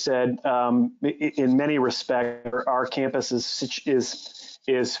Joe said. In many respects, our campus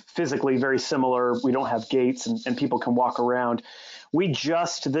is physically very similar. We don't have gates and people can walk around. We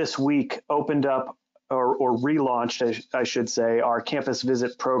just this week opened up or relaunched, I should say, our campus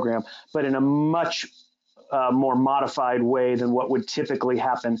visit program, but in a much more modified way than what would typically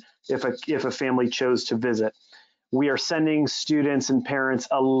happen if a family chose to visit. We are sending students and parents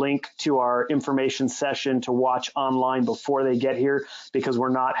a link to our information session to watch online before they get here, because we're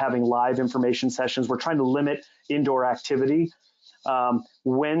not having live information sessions. We're trying to limit indoor activity.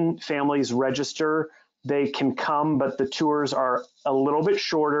 When families register, they can come, but the tours are a little bit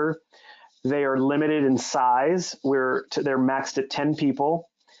shorter. They are limited in size. They're maxed at 10 people.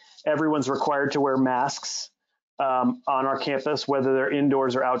 Everyone's required to wear masks on our campus, whether they're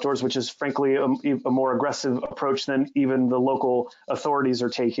indoors or outdoors, which is frankly a more aggressive approach than even the local authorities are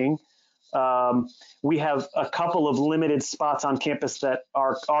taking. We have a couple of limited spots on campus that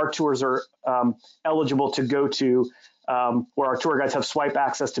our tours are eligible to go to, where our tour guides have swipe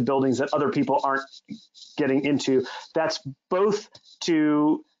access to buildings that other people aren't getting into. That's both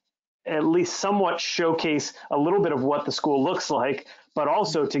to at least somewhat showcase a little bit of what the school looks like, but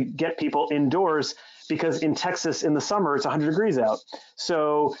also to get people indoors, because in Texas in the summer it's 100 degrees out.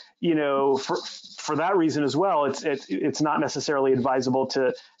 So, for that reason as well, it's not necessarily advisable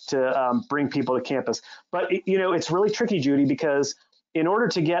to bring people to campus. But it's really tricky, Judy, because in order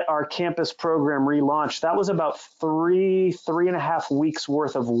to get our campus program relaunched, that was about three and a half weeks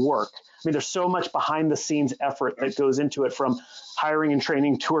worth of work. I mean, there's so much behind the scenes effort that goes into it, from hiring and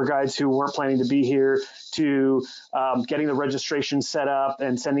training tour guides who weren't planning to be here, to getting the registration set up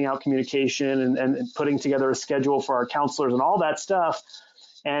and sending out communication and putting together a schedule for our counselors and all that stuff.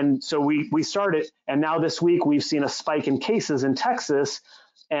 And so we started, and now this week we've seen a spike in cases in Texas.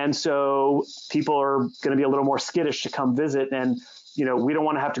 And so people are going to be a little more skittish to come visit. And we don't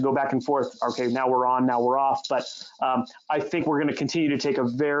want to have to go back and forth. Okay, now we're on, now we're off. But I think we're going to continue to take a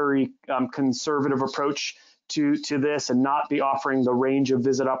very conservative approach to this, and not be offering the range of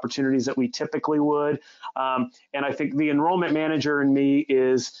visit opportunities that we typically would. And I think the enrollment manager in me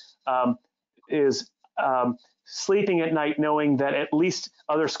is sleeping at night knowing that at least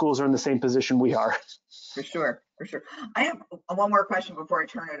other schools are in the same position we are. For sure. I have one more question before I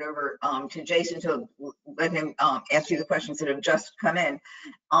turn it over to Jason to let him ask you the questions that have just come in.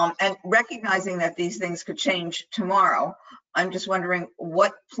 And recognizing that these things could change tomorrow, I'm just wondering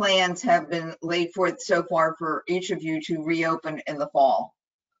what plans have been laid forth so far for each of you to reopen in the fall?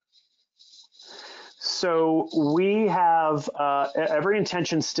 So we have every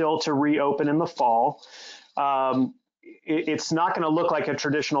intention still to reopen in the fall. It's not going to look like a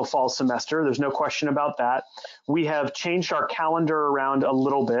traditional fall semester. There's no question about that. We have changed our calendar around a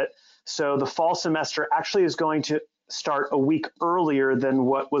little bit. So the fall semester actually is going to start a week earlier than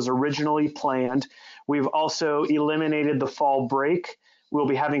what was originally planned. We've also eliminated the fall break. We'll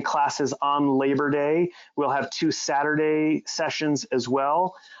be having classes on Labor Day. We'll have 2 Saturday sessions as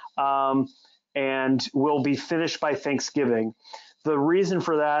well. And we'll be finished by Thanksgiving. The reason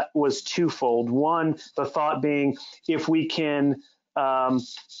for that was twofold. One, the thought being, if we can try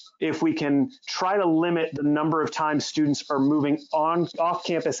to limit the number of times students are moving off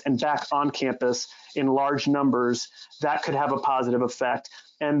campus and back on campus in large numbers, that could have a positive effect.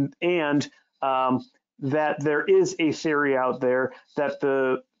 And that there is a theory out there that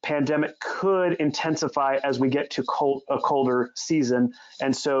the pandemic could intensify as we get to a colder season.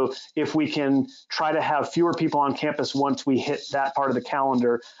 And so if we can try to have fewer people on campus once we hit that part of the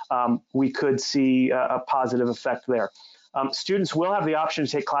calendar, we could see a positive effect there. Students will have the option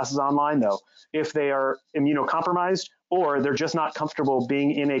to take classes online, though, if they are immunocompromised or they're just not comfortable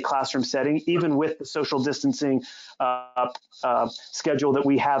being in a classroom setting, even with the social distancing schedule that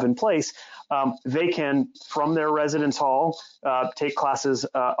we have in place. They can, from their residence hall, take classes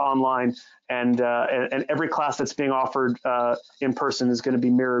online, and every class that's being offered in person is going to be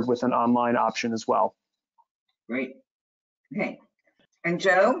mirrored with an online option as well. Great. Okay. And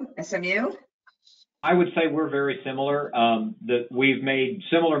Joe, SMU? I would say we're very similar. We've made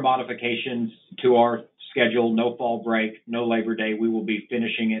similar modifications to our schedule. No fall break, no Labor Day. We will be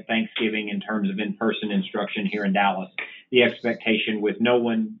finishing at Thanksgiving in terms of in-person instruction here in Dallas. The expectation with no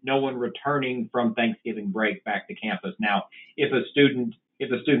one returning from Thanksgiving break back to campus. Now, if a student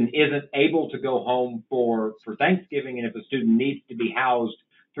isn't able to go home for Thanksgiving, and if a student needs to be housed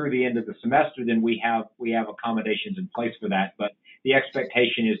through the end of the semester, then we have accommodations in place for that. But the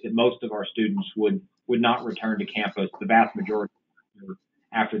expectation is that most of our students would not return to campus, the vast majority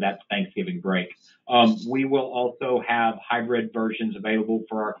after that Thanksgiving break. We will also have hybrid versions available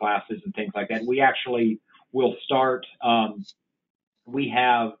for our classes and things like that. We actually will start, we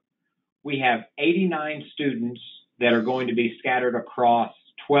have 89 students that are going to be scattered across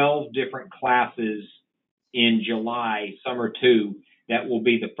 12 different classes in July, summer 2, that will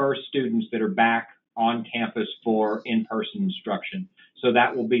be the first students that are back on campus for in-person instruction. So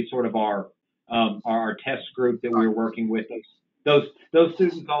that will be sort of our test group that we were working with. Those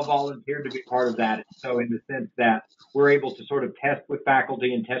students all volunteered to be part of that. So in the sense that we're able to sort of test with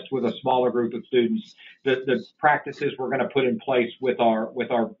faculty and test with a smaller group of students, the practices we're going to put in place with our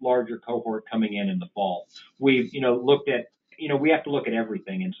larger cohort coming in the fall. We've, looked at, we have to look at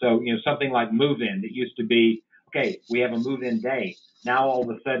everything. And so, something like move-in that used to be, okay, we have a move-in day. Now all of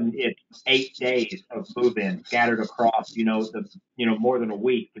a sudden it's 8 days of move-in scattered across, more than a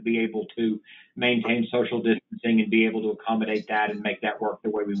week to be able to maintain social distancing and be able to accommodate that and make that work the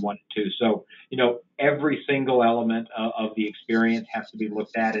way we want it to. So, every single element of the experience has to be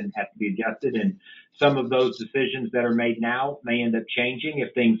looked at and has to be adjusted. And some of those decisions that are made now may end up changing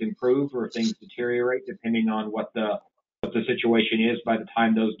if things improve or if things deteriorate, depending on what the situation is by the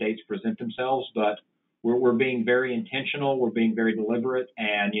time those dates present themselves. But we're being very intentional. We're being very deliberate.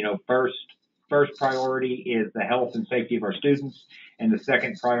 And, first priority is the health and safety of our students. And the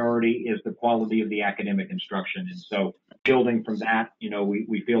second priority is the quality of the academic instruction. And so building from that,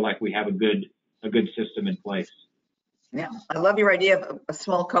 we feel like we have a good system in place. Yeah, I love your idea of a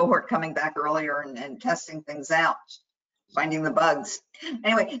small cohort coming back earlier and testing things out, finding the bugs.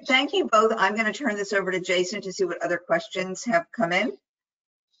 Anyway, thank you both. I'm going to turn this over to Jason to see what other questions have come in.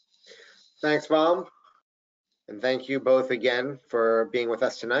 Thanks, Mom. And thank you both again for being with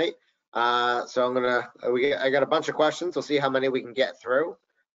us tonight. So I got a bunch of questions. We'll see how many we can get through.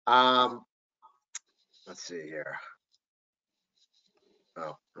 Let's see here.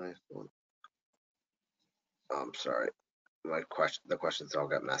 Oh, I'm sorry. The questions all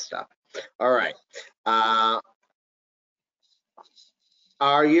got messed up. All right.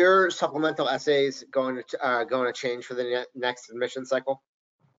 Are your supplemental essays going to change for the next admission cycle?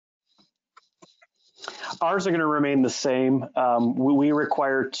 Ours are going to remain the same. We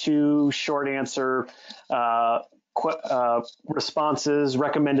require 2 short answer responses,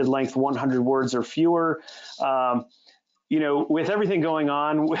 recommended length 100 words or fewer. With everything going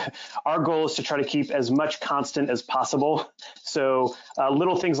on, our goal is to try to keep as much constant as possible. So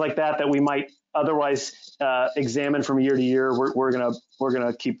little things like that we might otherwise examine from year to year, we're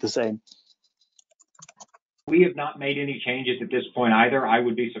gonna keep the same. We have not made any changes at this point either. I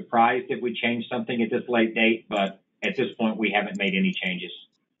would be surprised if we changed something at this late date, but at this point we haven't made any changes.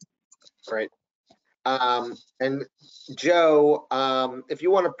 Great. And Joe, if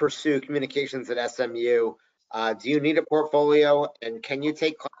you want to pursue communications at SMU, do you need a portfolio, and can you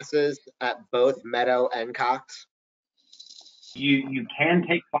take classes at both Meadow and Cox? You can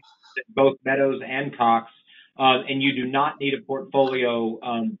take classes at both Meadows and Cox, and you do not need a portfolio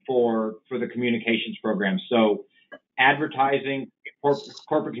for the communications program. So advertising,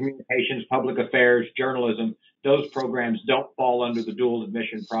 corporate communications, public affairs, journalism, those programs don't fall under the dual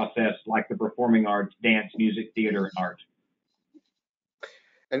admission process like the performing arts, dance, music, theater, and art.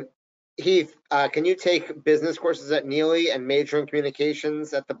 And Heath, can you take business courses at Neely and major in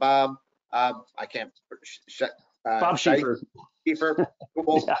communications at the Bob? I can't. Bob Schieffer.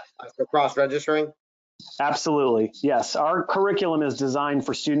 Cool. Yeah. For cross-registering? Absolutely. Yes. Our curriculum is designed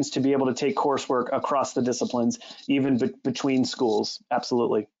for students to be able to take coursework across the disciplines, even between schools.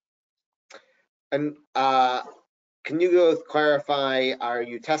 Absolutely. And can you clarify, are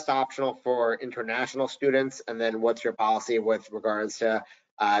you test optional for international students? And then what's your policy with regards to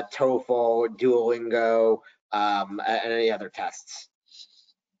TOEFL, Duolingo, and any other tests?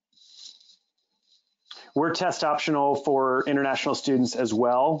 We're test optional for international students as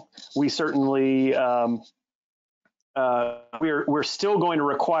well. We certainly, we're still going to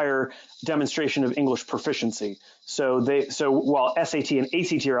require demonstration of English proficiency. So while SAT and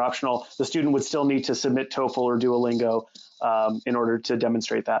ACT are optional, the student would still need to submit TOEFL or Duolingo in order to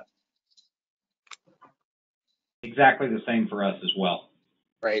demonstrate that. Exactly the same for us as well.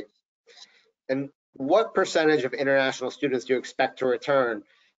 Right. And what percentage of international students do you expect to return?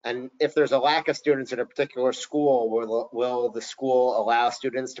 And if there's a lack of students at a particular school, will the school allow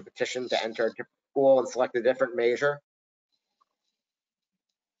students to petition to enter a different school and select a different major?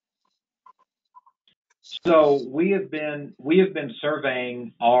 So we have been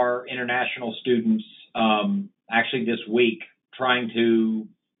surveying our international students actually this week, trying to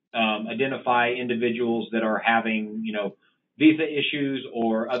identify individuals that are having visa issues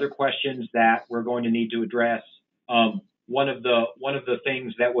or other questions that we're going to need to address. One of the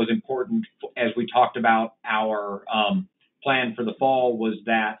things that was important as we talked about our plan for the fall was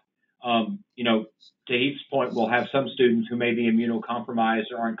that, to Heath's point, we'll have some students who may be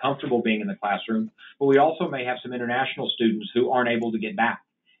immunocompromised or aren't comfortable being in the classroom, but we also may have some international students who aren't able to get back.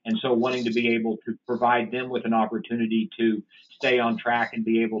 And so wanting to be able to provide them with an opportunity to stay on track and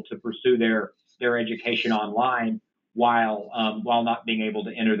be able to pursue their education online while not being able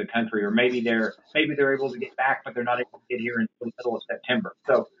to enter the country, or maybe they're able to get back, but they're not able to get here until the middle of September.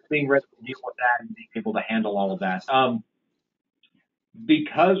 So being ready to deal with that and being able to handle all of that.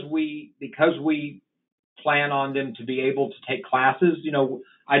 Because we plan on them to be able to take classes,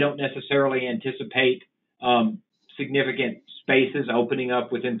 I don't necessarily anticipate significant spaces opening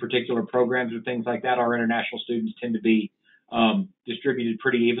up within particular programs or things like that. Our international students tend to be distributed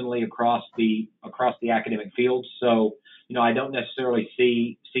pretty evenly across the academic fields. So, I don't necessarily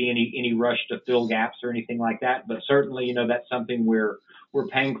see any rush to fill gaps or anything like that. But certainly, that's something we're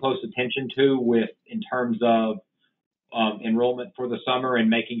paying close attention to in terms of enrollment for the summer, and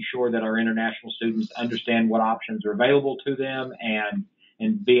making sure that our international students understand what options are available to them,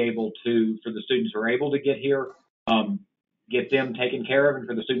 and be able to, for the students who are able to get here, get them taken care of, and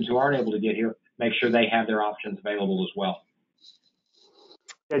for the students who aren't able to get here, make sure they have their options available as well.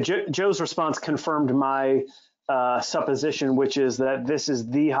 Yeah, Joe's response confirmed my supposition, which is that this is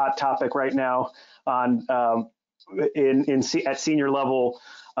the hot topic right now on at senior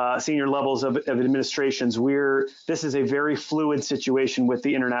levels of administrations. This is a very fluid situation with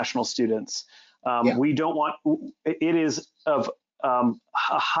the international students. We don't want, it is of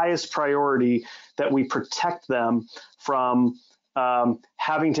highest priority that we protect them from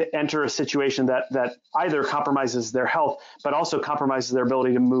having to enter a situation that either compromises their health, but also compromises their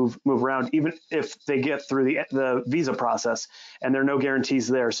ability to move around, even if they get through the visa process, and there are no guarantees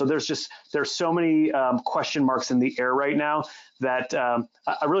there. So there's so many question marks in the air right now that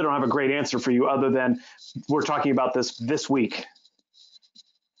I really don't have a great answer for you, other than we're talking about this week.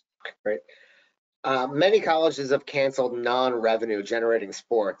 Right. Many colleges have canceled non-revenue generating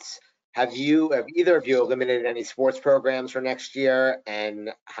sports. Have either of you eliminated any sports programs for next year,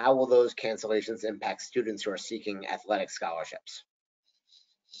 and how will those cancellations impact students who are seeking athletic scholarships?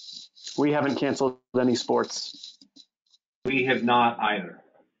 We haven't canceled any sports. We have not either.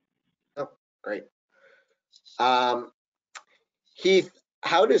 Oh, great. Heath,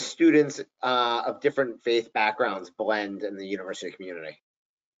 how do students of different faith backgrounds blend in the university community?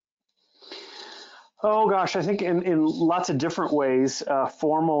 Oh gosh, I think in lots of different ways,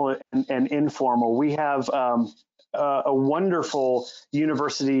 formal and informal. We have a wonderful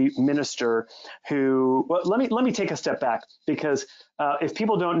university minister who. Well, let me take a step back, because if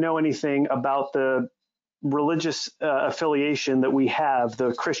people don't know anything about the religious affiliation that we have,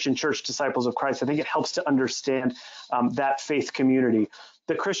 the Christian Church Disciples of Christ, I think it helps to understand that faith community.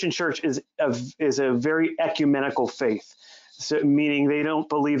 The Christian Church is a very ecumenical faith. So, meaning they don't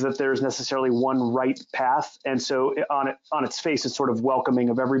believe that there's necessarily one right path, and so on its face, it's sort of welcoming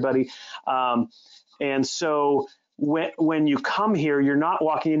of everybody. And so when you come here, you're not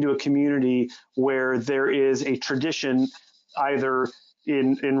walking into a community where there is a tradition, either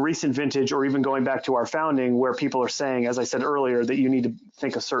in recent vintage or even going back to our founding, where people are saying, as I said earlier, that you need to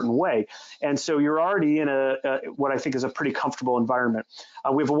think a certain way. And so you're already in what I think is a pretty comfortable environment.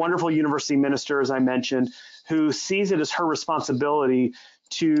 We have a wonderful university minister, as I mentioned, who sees it as her responsibility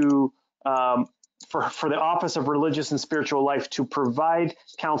to, for the Office of Religious and Spiritual Life, to provide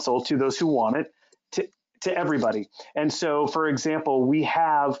counsel to those who want it, to everybody. And so, for example, we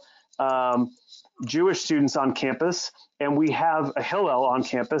have Jewish students on campus, and we have a Hillel on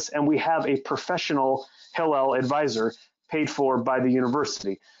campus, and we have a professional Hillel advisor paid for by the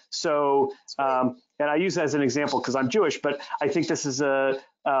university. So, and I use that as an example because I'm Jewish, but I think this is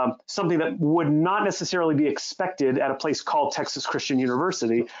something that would not necessarily be expected at a place called Texas Christian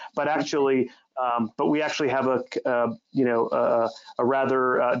University, but actually, but we actually have a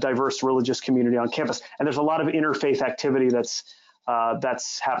rather diverse religious community on campus, and there's a lot of interfaith activity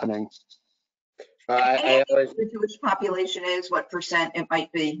that's happening. The Jewish population is what percent it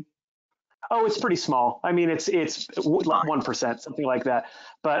might be? Oh, it's pretty small. I mean, it's 1%, something like that.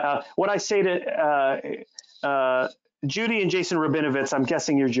 But what I say to Judy and Jason Rabinovitz, I'm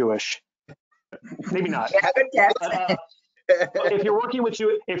guessing you're Jewish. Maybe not. Yeah, good guess. If you're working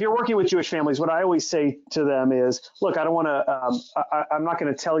with Jewish families, what I always say to them is, look, I don't want to. I'm not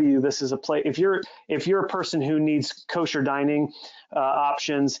going to tell you this is a place. If you're a person who needs kosher dining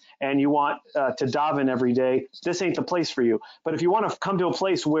options and you want to daven every day, this ain't the place for you. But if you want to come to a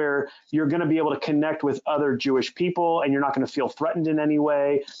place where you're going to be able to connect with other Jewish people and you're not going to feel threatened in any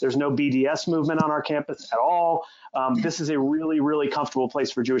way, there's no BDS movement on our campus at all. This is a really, really comfortable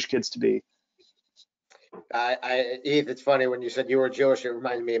place for Jewish kids to be. Heath, it's funny when you said you were Jewish. It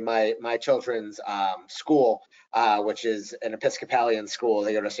reminded me of my children's school, which is an Episcopalian school.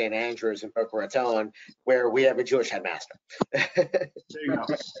 They go to St. Andrews in Boca Raton, where we have a Jewish headmaster. There you go.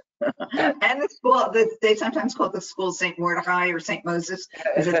 And the school, they sometimes call the school St. Mordecai or St. Moses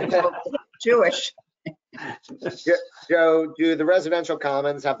because it's Jewish. Joe, do the residential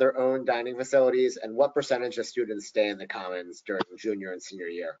commons have their own dining facilities, and what percentage of students stay in the commons during junior and senior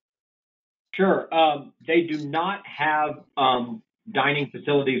year? Sure. They do not have dining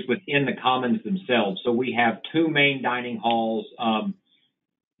facilities within the commons themselves. So we have two main dining halls,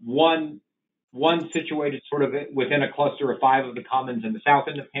 one situated sort of within a cluster of 5 of the commons in the south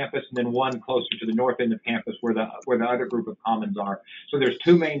end of campus, and then one closer to the north end of campus where the other group of commons are. So there's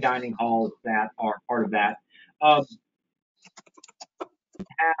 2 main dining halls that are part of that. We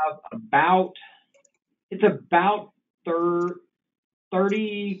have about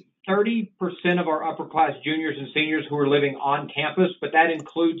 30% of our upper class juniors and seniors who are living on campus, but that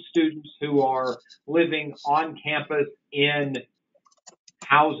includes students who are living on campus in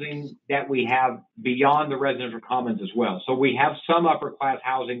housing that we have beyond the residential commons as well. So we have some upper class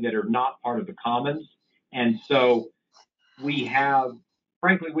housing that are not part of the commons. And so we have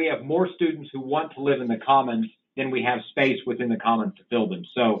more students who want to live in the commons than we have space within the commons to fill them.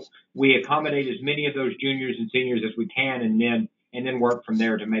 So we accommodate as many of those juniors and seniors as we can, and then work from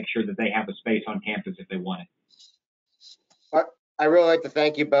there to make sure that they have a space on campus if they want it. I really like to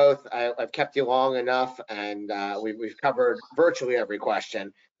thank you both. I've kept you long enough, and we've covered virtually every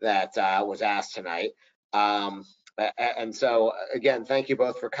question that was asked tonight. And so, again, thank you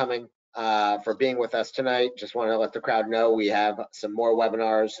both for coming, for being with us tonight. Just want to let the crowd know we have some more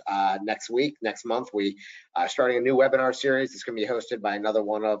webinars next month. We are starting a new webinar series. It's going to be hosted by another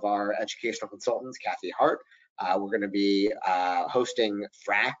one of our educational consultants, Kathy Hart. We're going to be hosting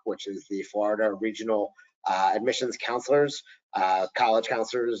FRAC, which is the Florida Regional Admissions Counselors, college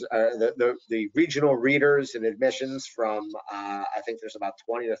counselors, the regional readers and admissions from, I think there's about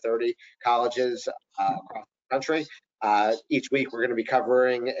 20 to 30 colleges across the country. Each week we're going to be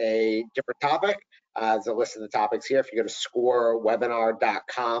covering a different topic. There's a list of the topics here. If you go to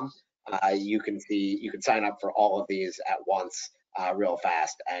scorewebinar.com, you can sign up for all of these at once. Real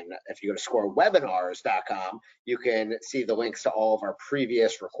fast. And if you go to scorewebinars.com, you can see the links to all of our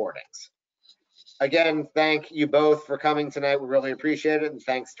previous recordings. Again, thank you both for coming tonight. We really appreciate it. And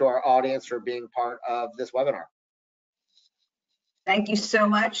thanks to our audience for being part of this webinar. Thank you so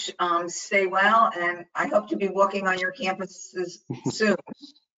much. Stay well, and I hope to be walking on your campuses soon.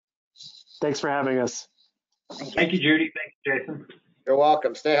 Thanks for having us. Thank you, Judy. Thanks, Jason. You're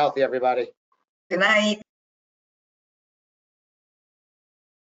welcome. Stay healthy, everybody. Good night.